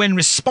Tsai Ing-wen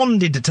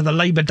responded to the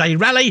Labour Day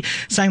rally,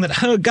 saying that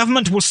her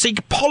government will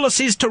seek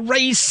policies to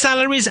raise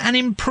salaries and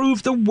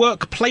improve the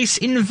workplace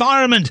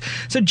environment.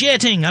 So,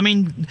 Jieting, I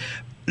mean,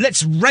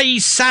 let's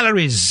raise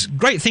salaries.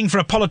 Great thing for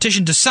a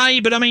politician to say,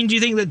 but I mean, do you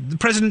think that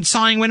President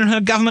Tsai Ing-wen and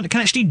her government can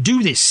actually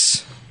do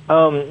this?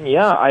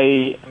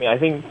 I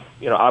think,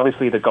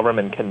 obviously the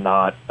government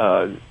cannot,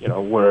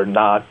 we're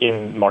not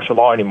in martial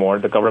law anymore.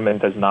 The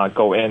government does not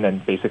go in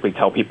and basically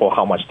tell people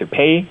how much to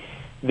pay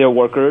their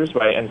workers,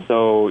 right? And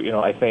so,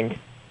 I think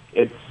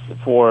it's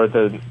for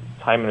the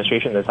Tsai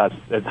administration,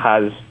 it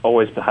has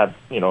always had,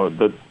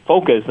 the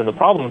focus and the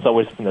problem's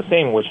always been the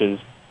same, which is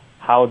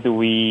how do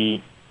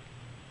we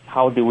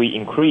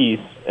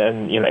increase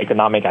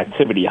economic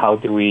activity? How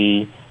do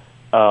we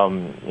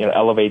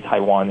elevate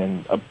Taiwan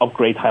and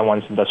upgrade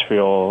Taiwan's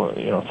industrial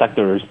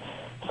sectors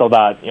so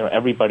that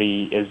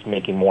everybody is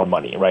making more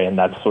money, right? And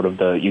that's sort of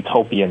the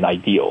utopian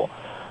ideal.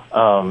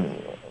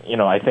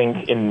 I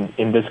think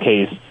in this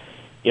case,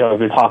 if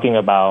you're talking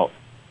about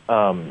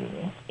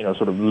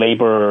sort of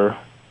labor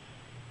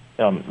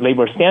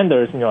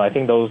standards,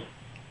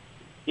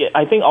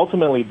 I think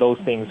ultimately those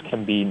things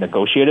can be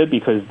negotiated,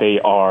 because they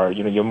are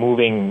you're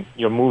moving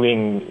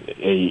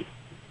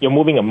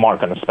a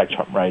mark on a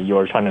spectrum, right?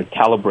 You're trying to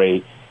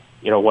calibrate,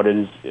 what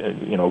is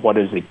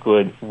a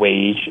good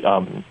wage,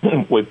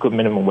 with good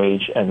minimum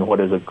wage, and what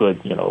is a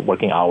good,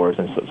 working hours,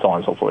 and so on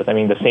and so forth. I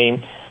mean, the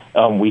same,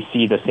 we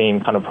see the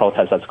same kind of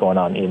protest that's going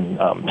on in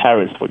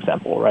Paris, for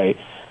example, right?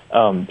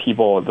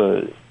 People,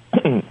 the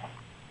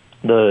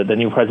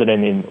new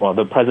president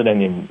the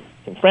president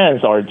in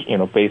France are,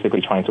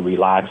 basically trying to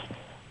relax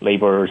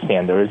labor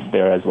standards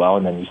there as well,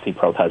 and then you see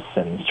protests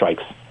and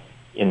strikes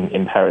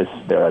in Paris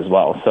there as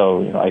well.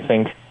 So, I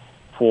think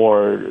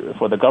for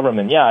the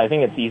government, I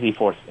think it's easy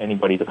for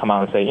anybody to come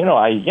out and say,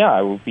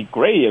 it would be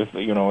great if,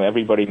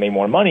 everybody made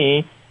more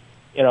money,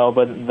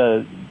 but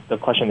the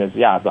question is,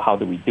 but how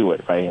do we do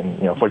it, right?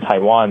 And, for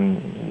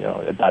Taiwan,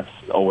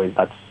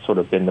 that's sort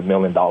of been the $1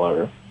 million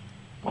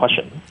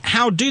question.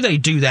 How do they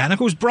do that? And of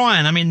course,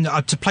 Brian, I mean,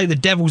 to play the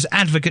devil's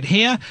advocate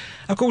here,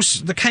 of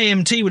course, the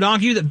KMT would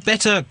argue that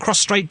better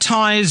cross-strait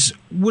ties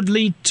would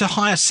lead to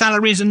higher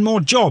salaries and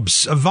more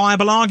jobs. A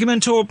viable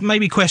argument, or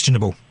maybe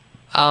questionable?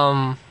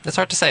 It's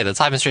hard to say. The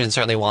Tsai administration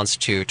certainly wants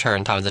to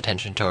turn Taiwan's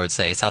attention towards,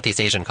 say,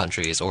 Southeast Asian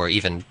countries, or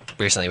even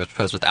recently it was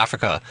proposed with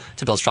Africa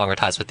to build stronger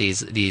ties with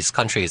these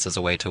countries as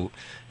a way to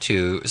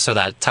so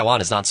that Taiwan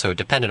is not so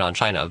dependent on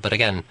China. But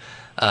again,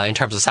 in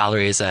terms of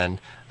salaries and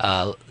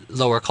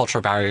lower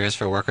cultural barriers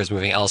for workers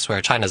moving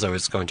elsewhere, China is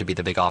always going to be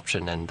the big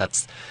option, and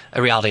that's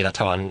a reality that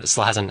Taiwan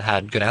still hasn't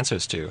had good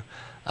answers to.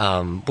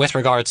 With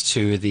regards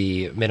to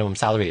the minimum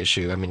salary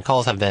issue, I mean,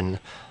 calls have been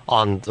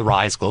on the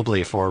rise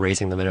globally for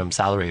raising the minimum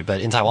salary. But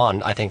in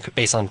Taiwan, I think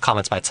based on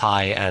comments by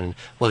Tsai and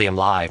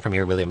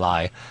Premier William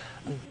Lai,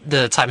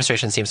 the Tsai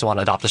administration seems to want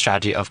to adopt the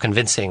strategy of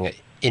convincing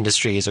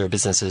industries or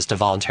businesses to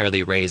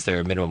voluntarily raise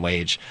their minimum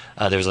wage.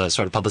 There was a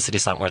sort of publicity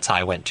stunt where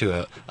Tsai went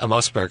to a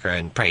Mossberger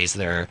and praised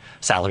their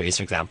salaries,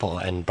 for example,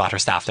 and brought her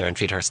staff there and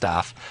treated her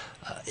staff.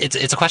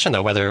 It's a question,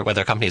 though,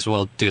 whether companies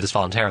will do this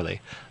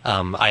voluntarily.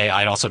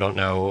 I also don't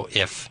know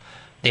if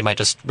they might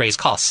just raise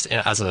costs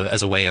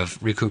as a way of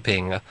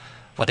recouping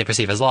what they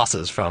perceive as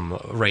losses from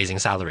raising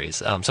salaries.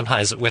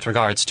 Sometimes, with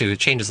regards to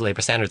changes to the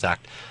Labor Standards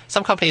Act,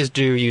 some companies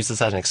do use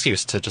this as an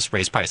excuse to just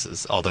raise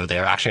prices, although they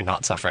are actually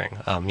not suffering.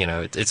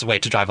 It's a way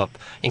to drive up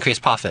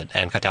increased profit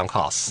and cut down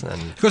costs.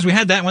 And because we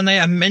had that when they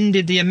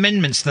amended the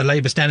amendments to the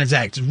Labor Standards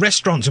Act.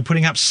 Restaurants were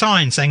putting up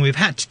signs saying we've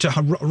had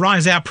to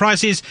rise our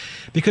prices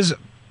because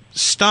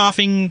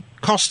staffing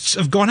costs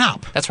have gone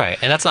up. That's right,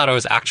 and that's not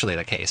always actually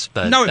the case.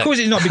 But no, of course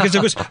it's not, because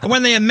of course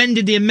when they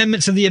amended the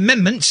amendments of the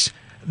amendments,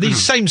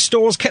 these same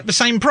stores kept the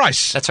same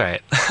price. That's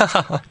right.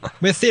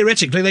 Where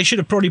theoretically they should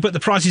have probably put the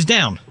prices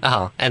down.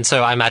 And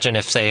so I imagine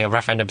if, say, a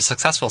referendum is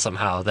successful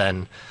somehow,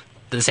 then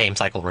the same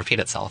cycle will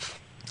repeat itself.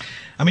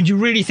 I mean, do you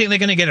really think they're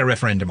going to get a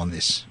referendum on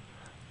this?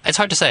 It's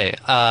hard to say.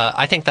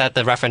 I think that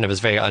the referendum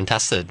is very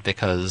untested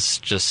because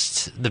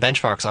just the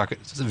benchmarks are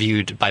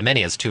viewed by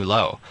many as too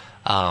low.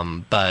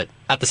 But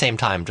at the same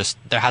time, just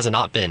there has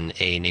not been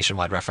a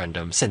nationwide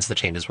referendum since the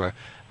changes were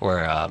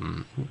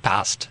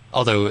passed.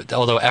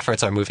 Although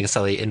efforts are moving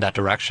steadily in that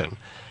direction,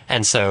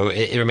 and so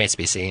it remains to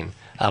be seen.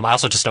 I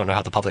also just don't know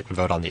how the public would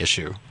vote on the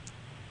issue.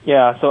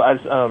 Yeah, so as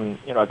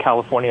a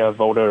California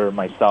voter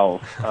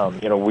myself,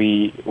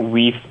 we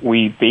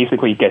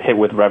basically get hit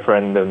with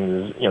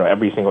referendums,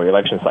 every single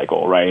election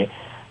cycle, right?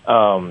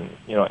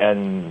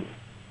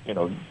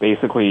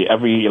 Basically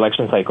every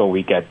election cycle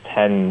we get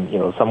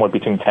 10, somewhere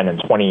between 10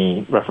 and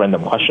 20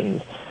 referendum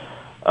questions.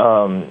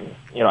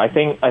 I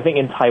think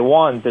in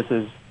Taiwan this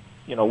is,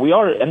 we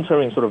are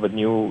entering sort of a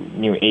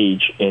new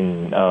age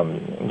in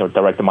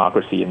direct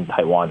democracy in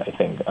Taiwan, I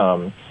think,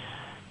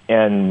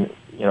 and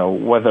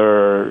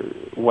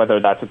whether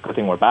that's a good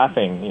thing or a bad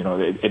thing,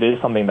 it is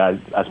something that,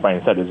 as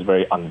Brian said, is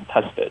very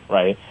untested,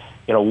 right?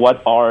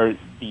 What are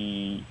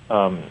the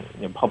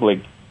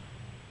public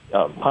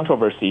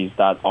controversies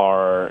that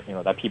are,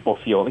 that people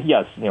feel,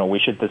 yes, we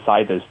should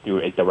decide this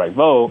through a direct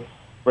vote,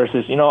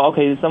 versus,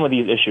 okay, some of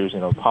these issues,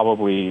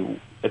 probably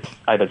it's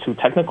either too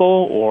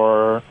technical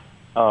or,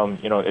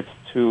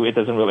 it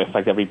doesn't really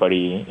affect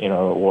everybody,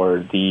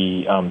 or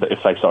the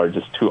effects are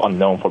just too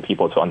unknown for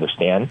people to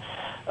understand.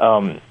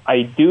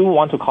 I do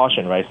want to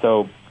caution, right?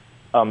 So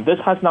this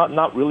has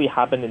not really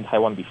happened in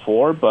Taiwan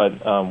before,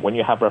 but when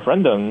you have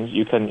referendums,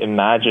 you can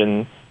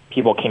imagine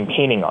people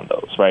campaigning on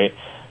those, right?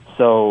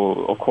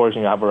 So of course,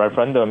 when you have a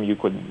referendum, you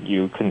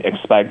can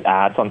expect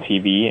ads on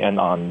TV and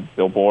on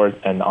billboards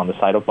and on the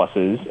side of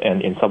buses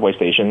and in subway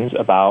stations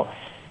about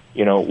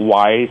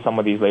why some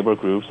of these labor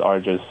groups are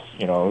just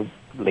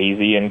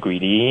lazy and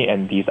greedy,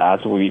 and these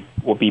ads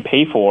will be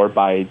paid for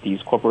by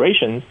these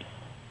corporations.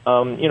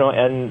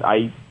 And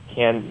I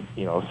can't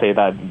say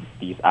that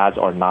these ads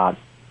are not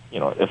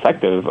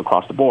effective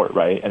across the board,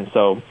 right? And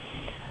so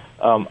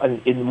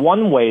in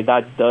one way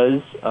that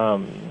does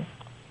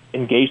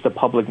engage the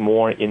public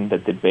more in the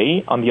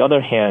debate. On the other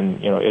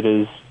hand, it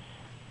is.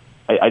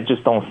 I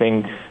just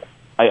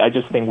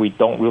think we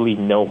don't really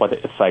know what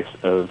the effects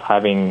of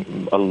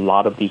having a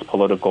lot of these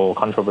political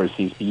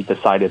controversies be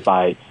decided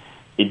by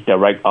a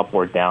direct up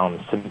or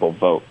down simple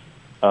vote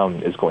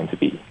is going to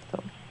be.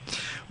 So.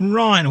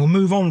 Right, we'll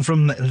move on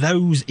from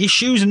those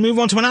issues and move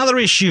on to another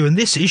issue, and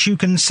this issue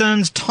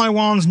concerns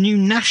Taiwan's new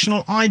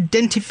national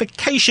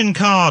identification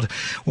card.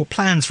 Well,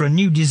 plans for a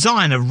new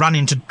design have run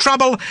into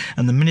trouble,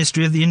 and the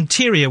Ministry of the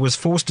Interior was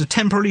forced to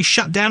temporarily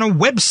shut down a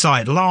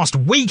website last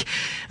week,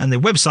 and the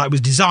website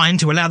was designed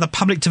to allow the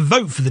public to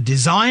vote for the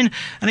design,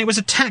 and it was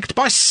attacked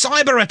by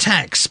cyber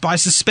attacks by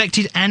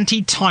suspected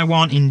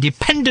anti-Taiwan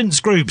independence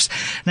groups.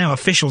 Now,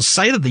 officials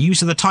say that the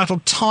use of the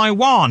title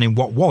Taiwan in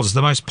what was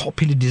the most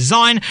popular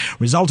design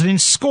resulted resulted in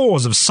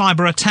scores of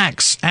cyber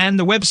attacks, and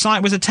the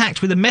website was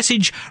attacked with a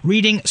message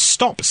reading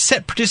 "Stop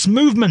Separatist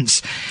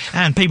Movements,"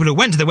 and people who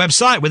went to the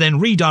website were then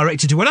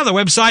redirected to another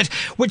website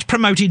which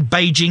promoted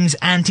Beijing's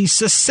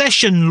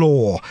anti-secession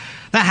law.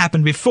 That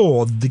happened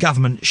before the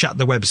government shut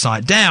the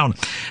website down.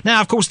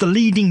 Now, of course, the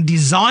leading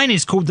design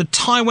is called the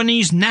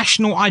Taiwanese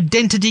National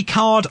Identity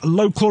Card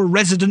Local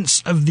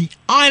Residents of the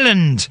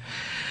Island.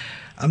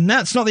 And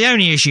that's not the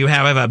only issue,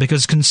 however,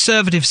 because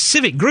conservative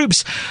civic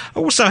groups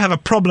also have a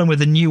problem with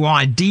the new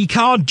ID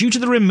card due to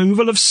the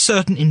removal of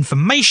certain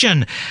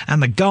information.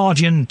 And the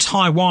Guardian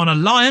Taiwan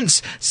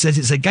Alliance says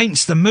it's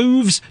against the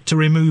moves to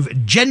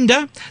remove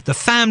gender, the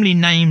family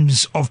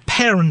names of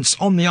parents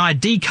on the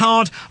ID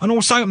card, and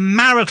also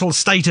marital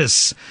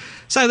status.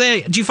 So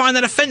there, do you find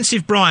that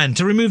offensive, Brian,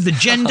 to remove the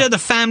gender, the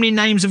family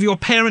names of your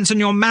parents and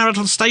your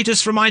marital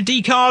status from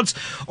ID cards,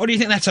 or do you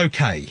think that's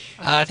okay?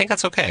 I think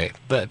that's okay,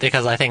 but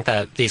because I think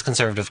that these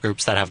conservative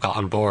groups that have got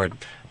on board,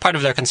 part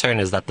of their concern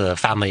is that the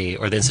family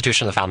or the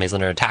institution of the family is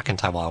under attack in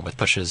Taiwan with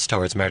pushes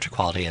towards marriage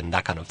equality and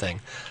that kind of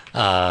thing.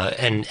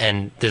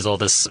 And there's all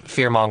this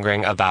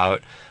fear-mongering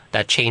about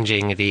that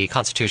changing the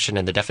constitution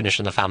and the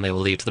definition of the family will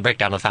lead to the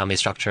breakdown of family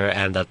structure,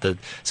 and that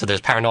so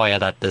there's paranoia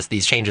that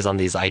these changes on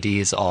these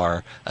IDs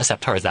are a step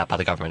towards that by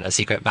the government, a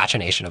secret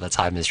machination of the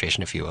Tsai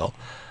administration, if you will.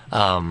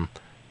 And,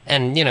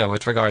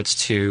 with regards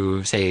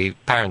to, say,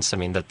 parents, I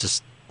mean, that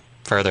just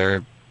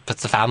further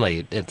puts the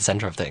family at the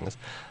center of things.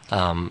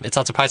 It's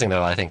not surprising,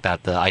 though, I think,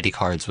 that the ID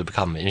cards would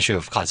become an issue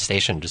of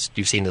contestation. Just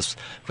you've seen this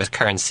with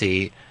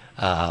currency,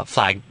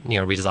 flag,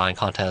 redesign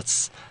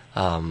contests,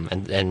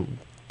 and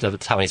the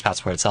Taiwanese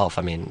passport itself.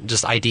 I mean,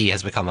 just ID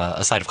has become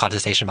a site of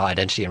contestation about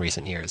identity in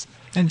recent years.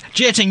 And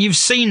Jieting,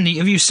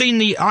 have you seen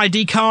the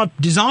ID card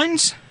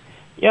designs?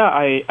 Yeah,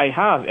 I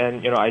have,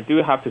 and I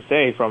do have to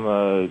say, from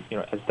a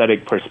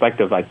aesthetic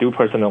perspective, I do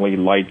personally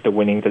like the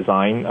winning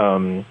design.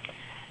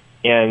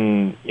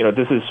 And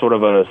this is sort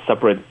of a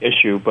separate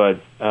issue, but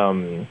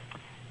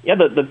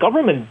the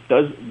government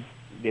does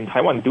in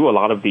Taiwan do a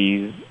lot of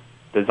these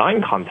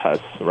design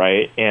contests,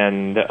 right?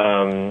 And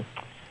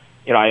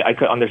I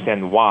could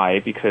understand why,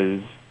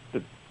 because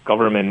the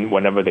government,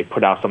 whenever they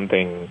put out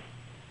something,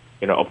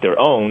 of their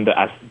own,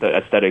 the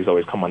aesthetics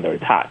always come under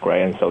attack,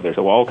 right? And so there's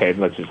okay,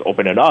 let's just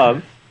open it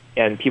up,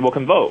 and people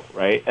can vote,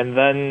 right? And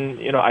then,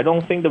 I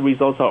don't think the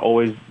results are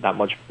always that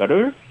much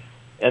better.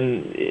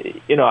 And,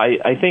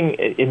 I think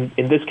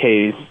in this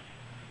case,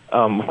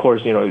 of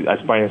course,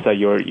 as Brian said,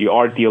 you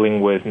are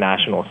dealing with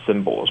national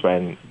symbols,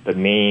 right? And the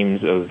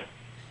names of,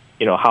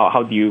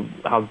 how do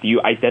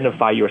you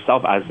identify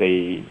yourself as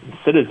a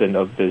citizen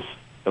of the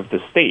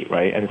state,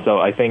 right? And so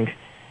I think,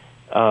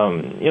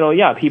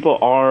 people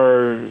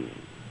are,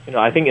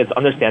 I think it's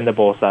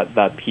understandable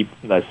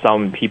that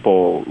some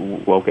people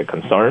will get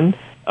concerned.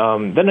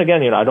 Then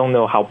again, I don't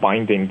know how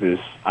binding this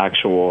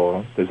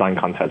actual design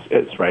contest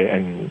is, right?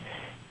 And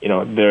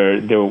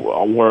there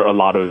were a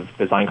lot of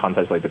design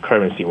contests like the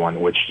currency one,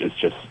 which is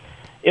just,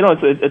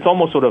 it's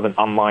almost sort of an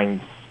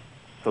online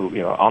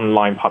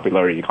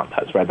popularity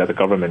contest, right? That the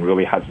government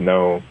really has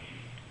no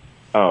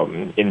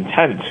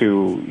intent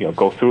to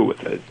go through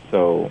with it.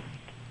 So,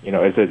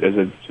 is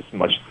it just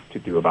much to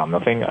do about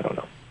nothing? I don't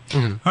know.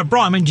 Mm-hmm.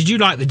 Brian, I mean, did you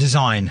like the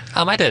design?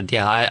 I did,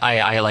 yeah.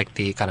 I like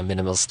the kind of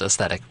minimalist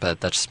aesthetic, but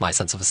that's just my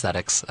sense of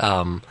aesthetics.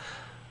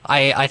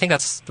 I think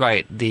that's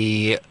right.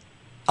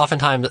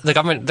 Oftentimes, the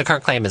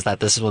current claim is that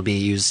this will be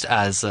used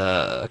as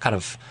a kind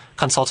of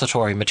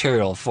consultatory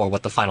material for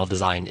what the final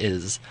design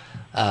is.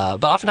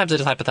 But oftentimes it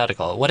is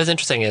hypothetical. What is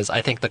interesting is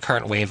I think the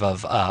current wave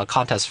of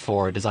contests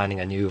for designing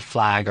a new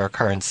flag or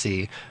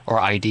currency or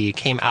ID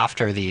came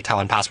after the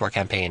Taiwan passport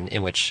campaign,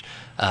 in which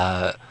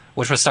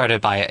was started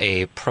by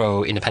a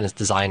pro-independence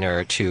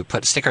designer to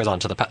put stickers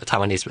onto the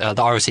Taiwanese,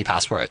 the ROC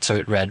passport, so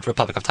it read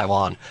Republic of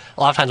Taiwan.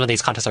 A lot of times when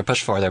these contests are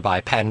pushed for, they're by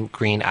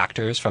pan-green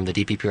actors from the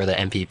DPP or the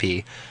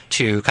MPP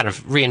to kind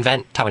of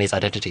reinvent Taiwanese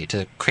identity,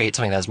 to create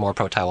something that is more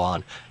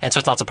pro-Taiwan. And so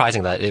it's not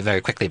surprising that it very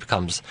quickly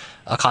becomes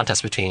a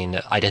contest between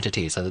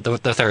identities.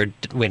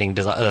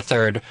 The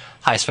third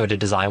highest voted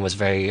design was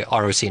very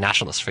ROC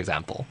nationalist, for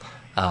example,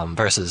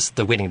 versus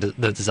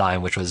the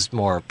design which was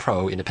more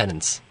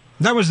pro-independence.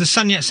 That was the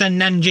Sun Yat-sen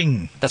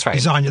Nanjing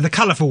design, the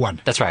colourful one.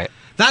 That's right.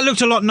 That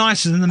looked a lot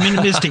nicer than the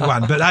minimalistic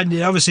one, but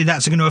obviously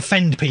that's going to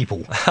offend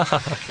people.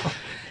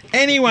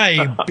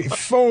 Anyway,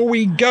 before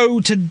we go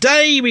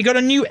today, we got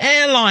a new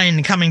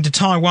airline coming to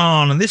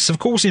Taiwan, and this, of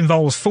course,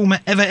 involves former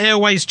Ever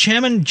Airways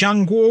chairman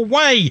Zhang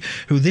Guowei,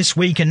 who this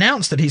week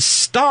announced that his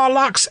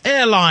Starlux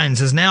Airlines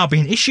has now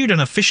been issued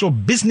an official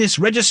business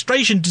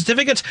registration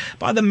certificate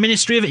by the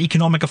Ministry of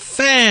Economic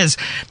Affairs.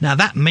 Now,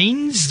 that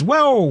means,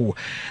 well,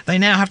 they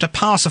now have to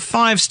pass a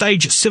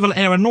 5-stage Civil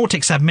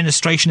Aeronautics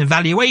Administration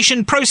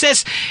evaluation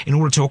process in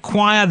order to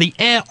acquire the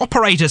Air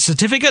Operator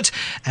Certificate,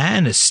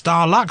 and as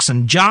Starlux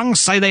and Zhang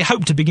say they they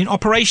hope to begin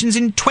operations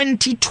in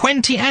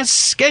 2020 as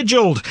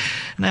scheduled.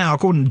 Now,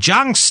 according to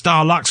Zhang,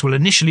 Starlux will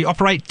initially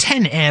operate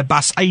 10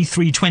 Airbus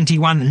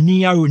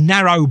A321neo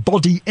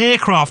narrow-body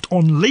aircraft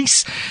on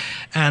lease,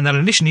 and they'll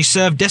initially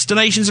serve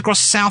destinations across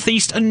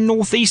Southeast and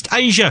Northeast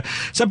Asia.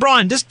 So,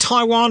 Brian, does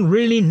Taiwan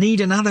really need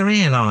another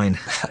airline?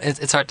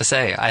 It's hard to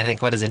say. I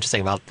think what is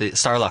interesting about the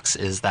Starlux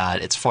is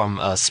that it's from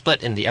a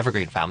split in the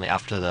Evergreen family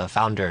after the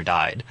founder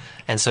died.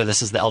 And so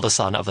this is the eldest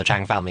son of the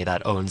Chang family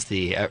that owns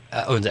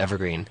owns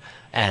Evergreen.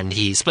 And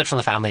he split from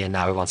the family, and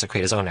now he wants to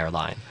create his own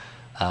airline.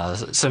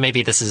 So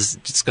maybe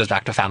just goes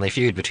back to a family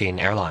feud between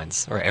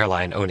airlines or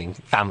airline-owning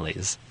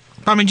families.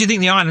 I mean, do you think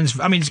the islands...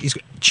 I mean, it's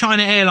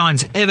China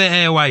Airlines, Ever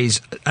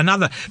Airways,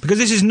 another... Because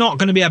this is not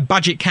going to be a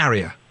budget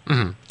carrier.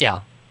 Mm-hmm.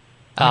 Yeah.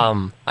 I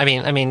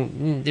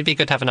mean, it'd be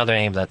good to have another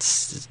name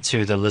that's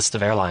to the list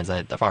of airlines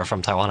that are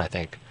from Taiwan, I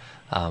think.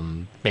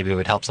 Maybe it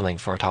would help something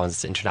for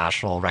Taiwan's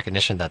international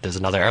recognition that there's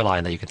another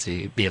airline that you can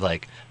see be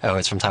like, oh,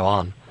 it's from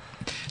Taiwan.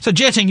 So,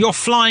 Jetting, you're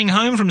flying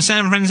home from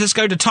San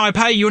Francisco to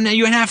Taipei.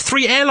 You have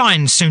 3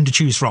 airlines soon to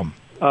choose from.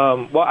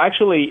 Well,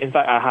 actually, in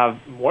fact, I have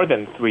more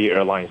than 3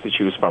 airlines to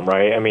choose from,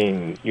 right? I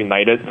mean,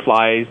 United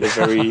flies a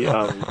very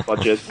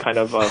budget kind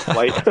of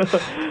flight.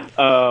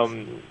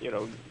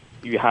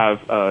 You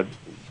have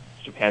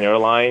Japan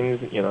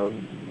Airlines,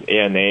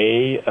 ANA.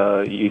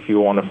 If you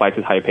want to fly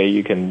to Taipei,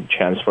 you can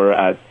transfer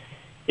at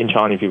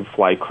Incheon if you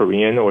fly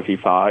Korean or if you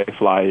fly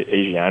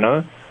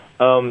Asiana.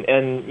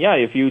 And yeah,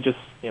 if you just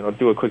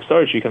do a quick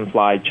search, you can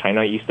fly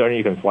China Eastern,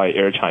 you can fly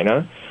Air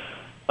China.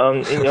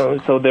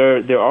 So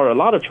there are a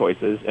lot of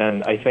choices,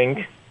 and I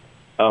think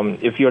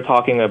if you're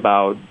talking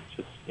about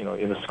just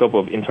in the scope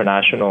of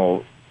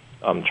international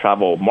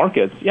travel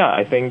markets, yeah,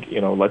 I think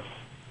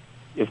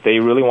if they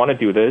really want to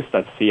do this,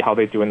 let's see how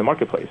they do in the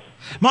marketplace.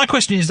 My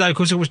question is, though,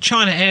 because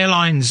China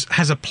Airlines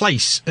has a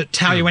place at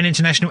Taoyuan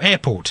International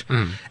Airport.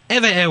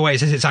 Ever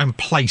Airways has its own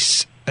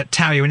place at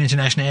Taoyuan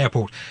International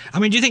Airport. I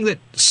mean, do you think that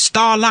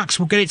Starlux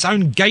will get its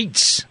own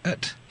gates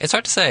at... It's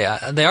hard to say.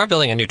 They are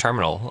building a new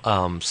terminal,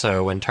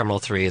 so when Terminal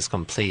 3 is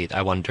complete,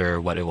 I wonder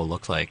what it will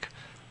look like.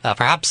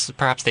 Perhaps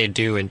they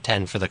do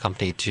intend for the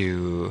company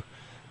to...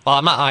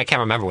 Well, I can't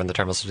remember when the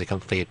terminal is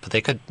complete, but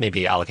they could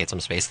maybe allocate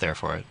some space there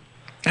for it.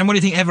 And what do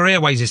you think Ever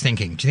Airways is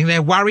thinking? Do you think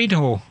they're worried,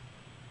 or...?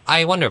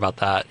 I wonder about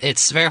that.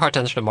 It's very hard to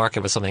enter the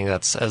market with something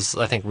that's as,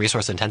 I think,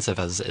 resource-intensive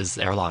as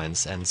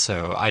airlines, and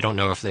so I don't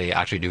know if they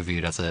actually do view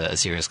it as a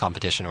serious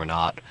competition or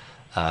not.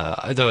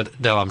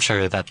 Though I'm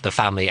sure that the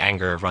family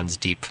anger runs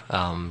deep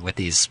with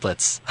these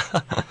splits.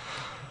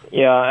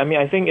 Yeah, I mean,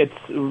 I think it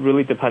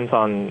really depends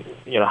on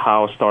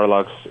how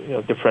Starlux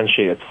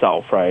differentiate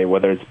itself, right?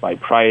 Whether it's by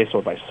price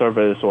or by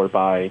service or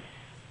by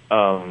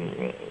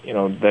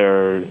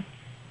their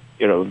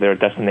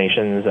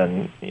destinations,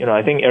 and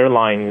I think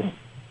airlines.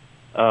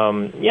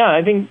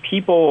 I think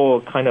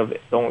people kind of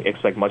don't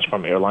expect much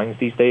from airlines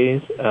these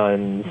days,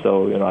 and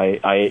so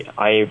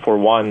I for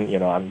one,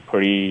 I'm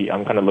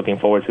kind of looking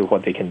forward to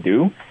what they can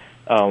do.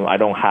 I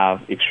don't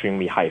have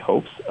extremely high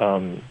hopes,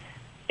 and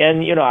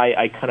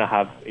I kind of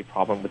have a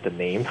problem with the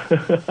name.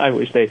 I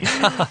wish they,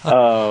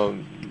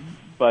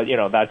 but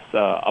that's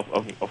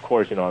of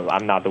course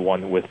I'm not the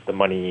one with the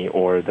money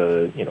or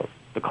the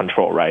the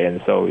control, right?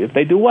 And so if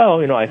they do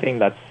well, I think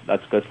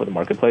that's good for the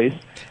marketplace.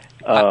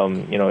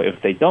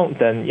 If they don't,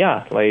 then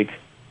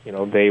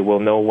they will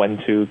know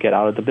when to get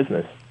out of the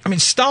business. I mean,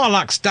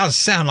 Starlux does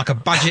sound like a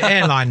budget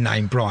airline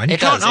name, Brian. You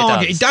can't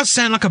argue. It does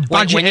sound like a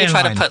budget when you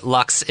airline. try to put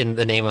Lux in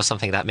the name of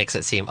something that makes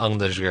it seem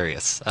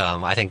unluxurious,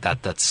 I think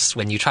that's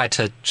when you try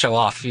to show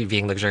off you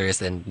being luxurious,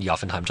 then you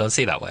oftentimes don't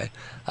see that way.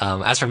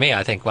 As for me,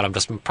 I think what I'm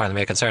just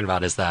primarily concerned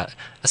about is that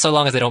so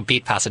long as they don't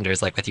beat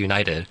passengers like with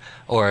United,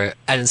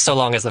 and so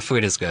long as the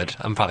food is good,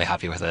 I'm probably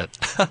happy with it.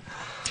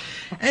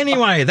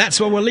 Anyway, that's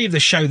where we'll leave the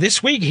show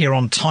this week here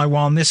on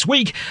Taiwan This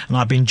Week. And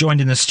I've been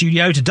joined in the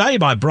studio today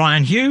by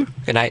Brian Hugh.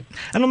 Good night.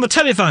 And on the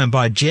telephone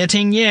by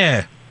Jieting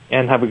Ye.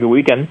 And have a good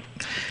weekend.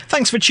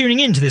 Thanks for tuning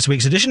in to this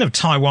week's edition of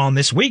Taiwan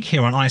This Week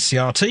here on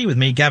ICRT with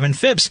me, Gavin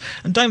Phipps.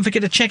 And don't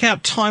forget to check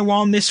out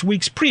Taiwan This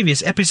Week's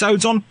previous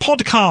episodes on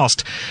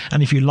podcast.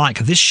 And if you like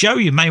this show,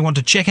 you may want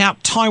to check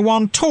out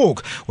Taiwan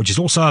Talk, which is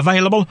also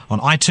available on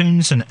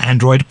iTunes and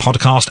Android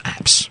podcast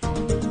apps.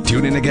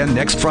 Tune in again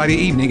next Friday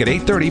evening at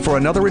 8:30 for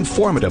another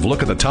informative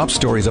look at the top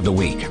stories of the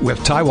week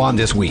with Taiwan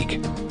This Week.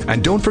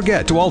 And don't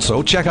forget to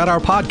also check out our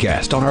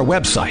podcast on our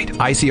website,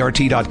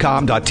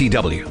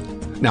 icrt.com.tw.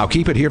 Now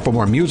keep it here for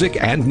more music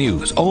and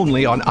news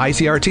only on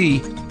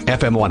ICRT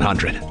FM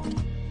 100.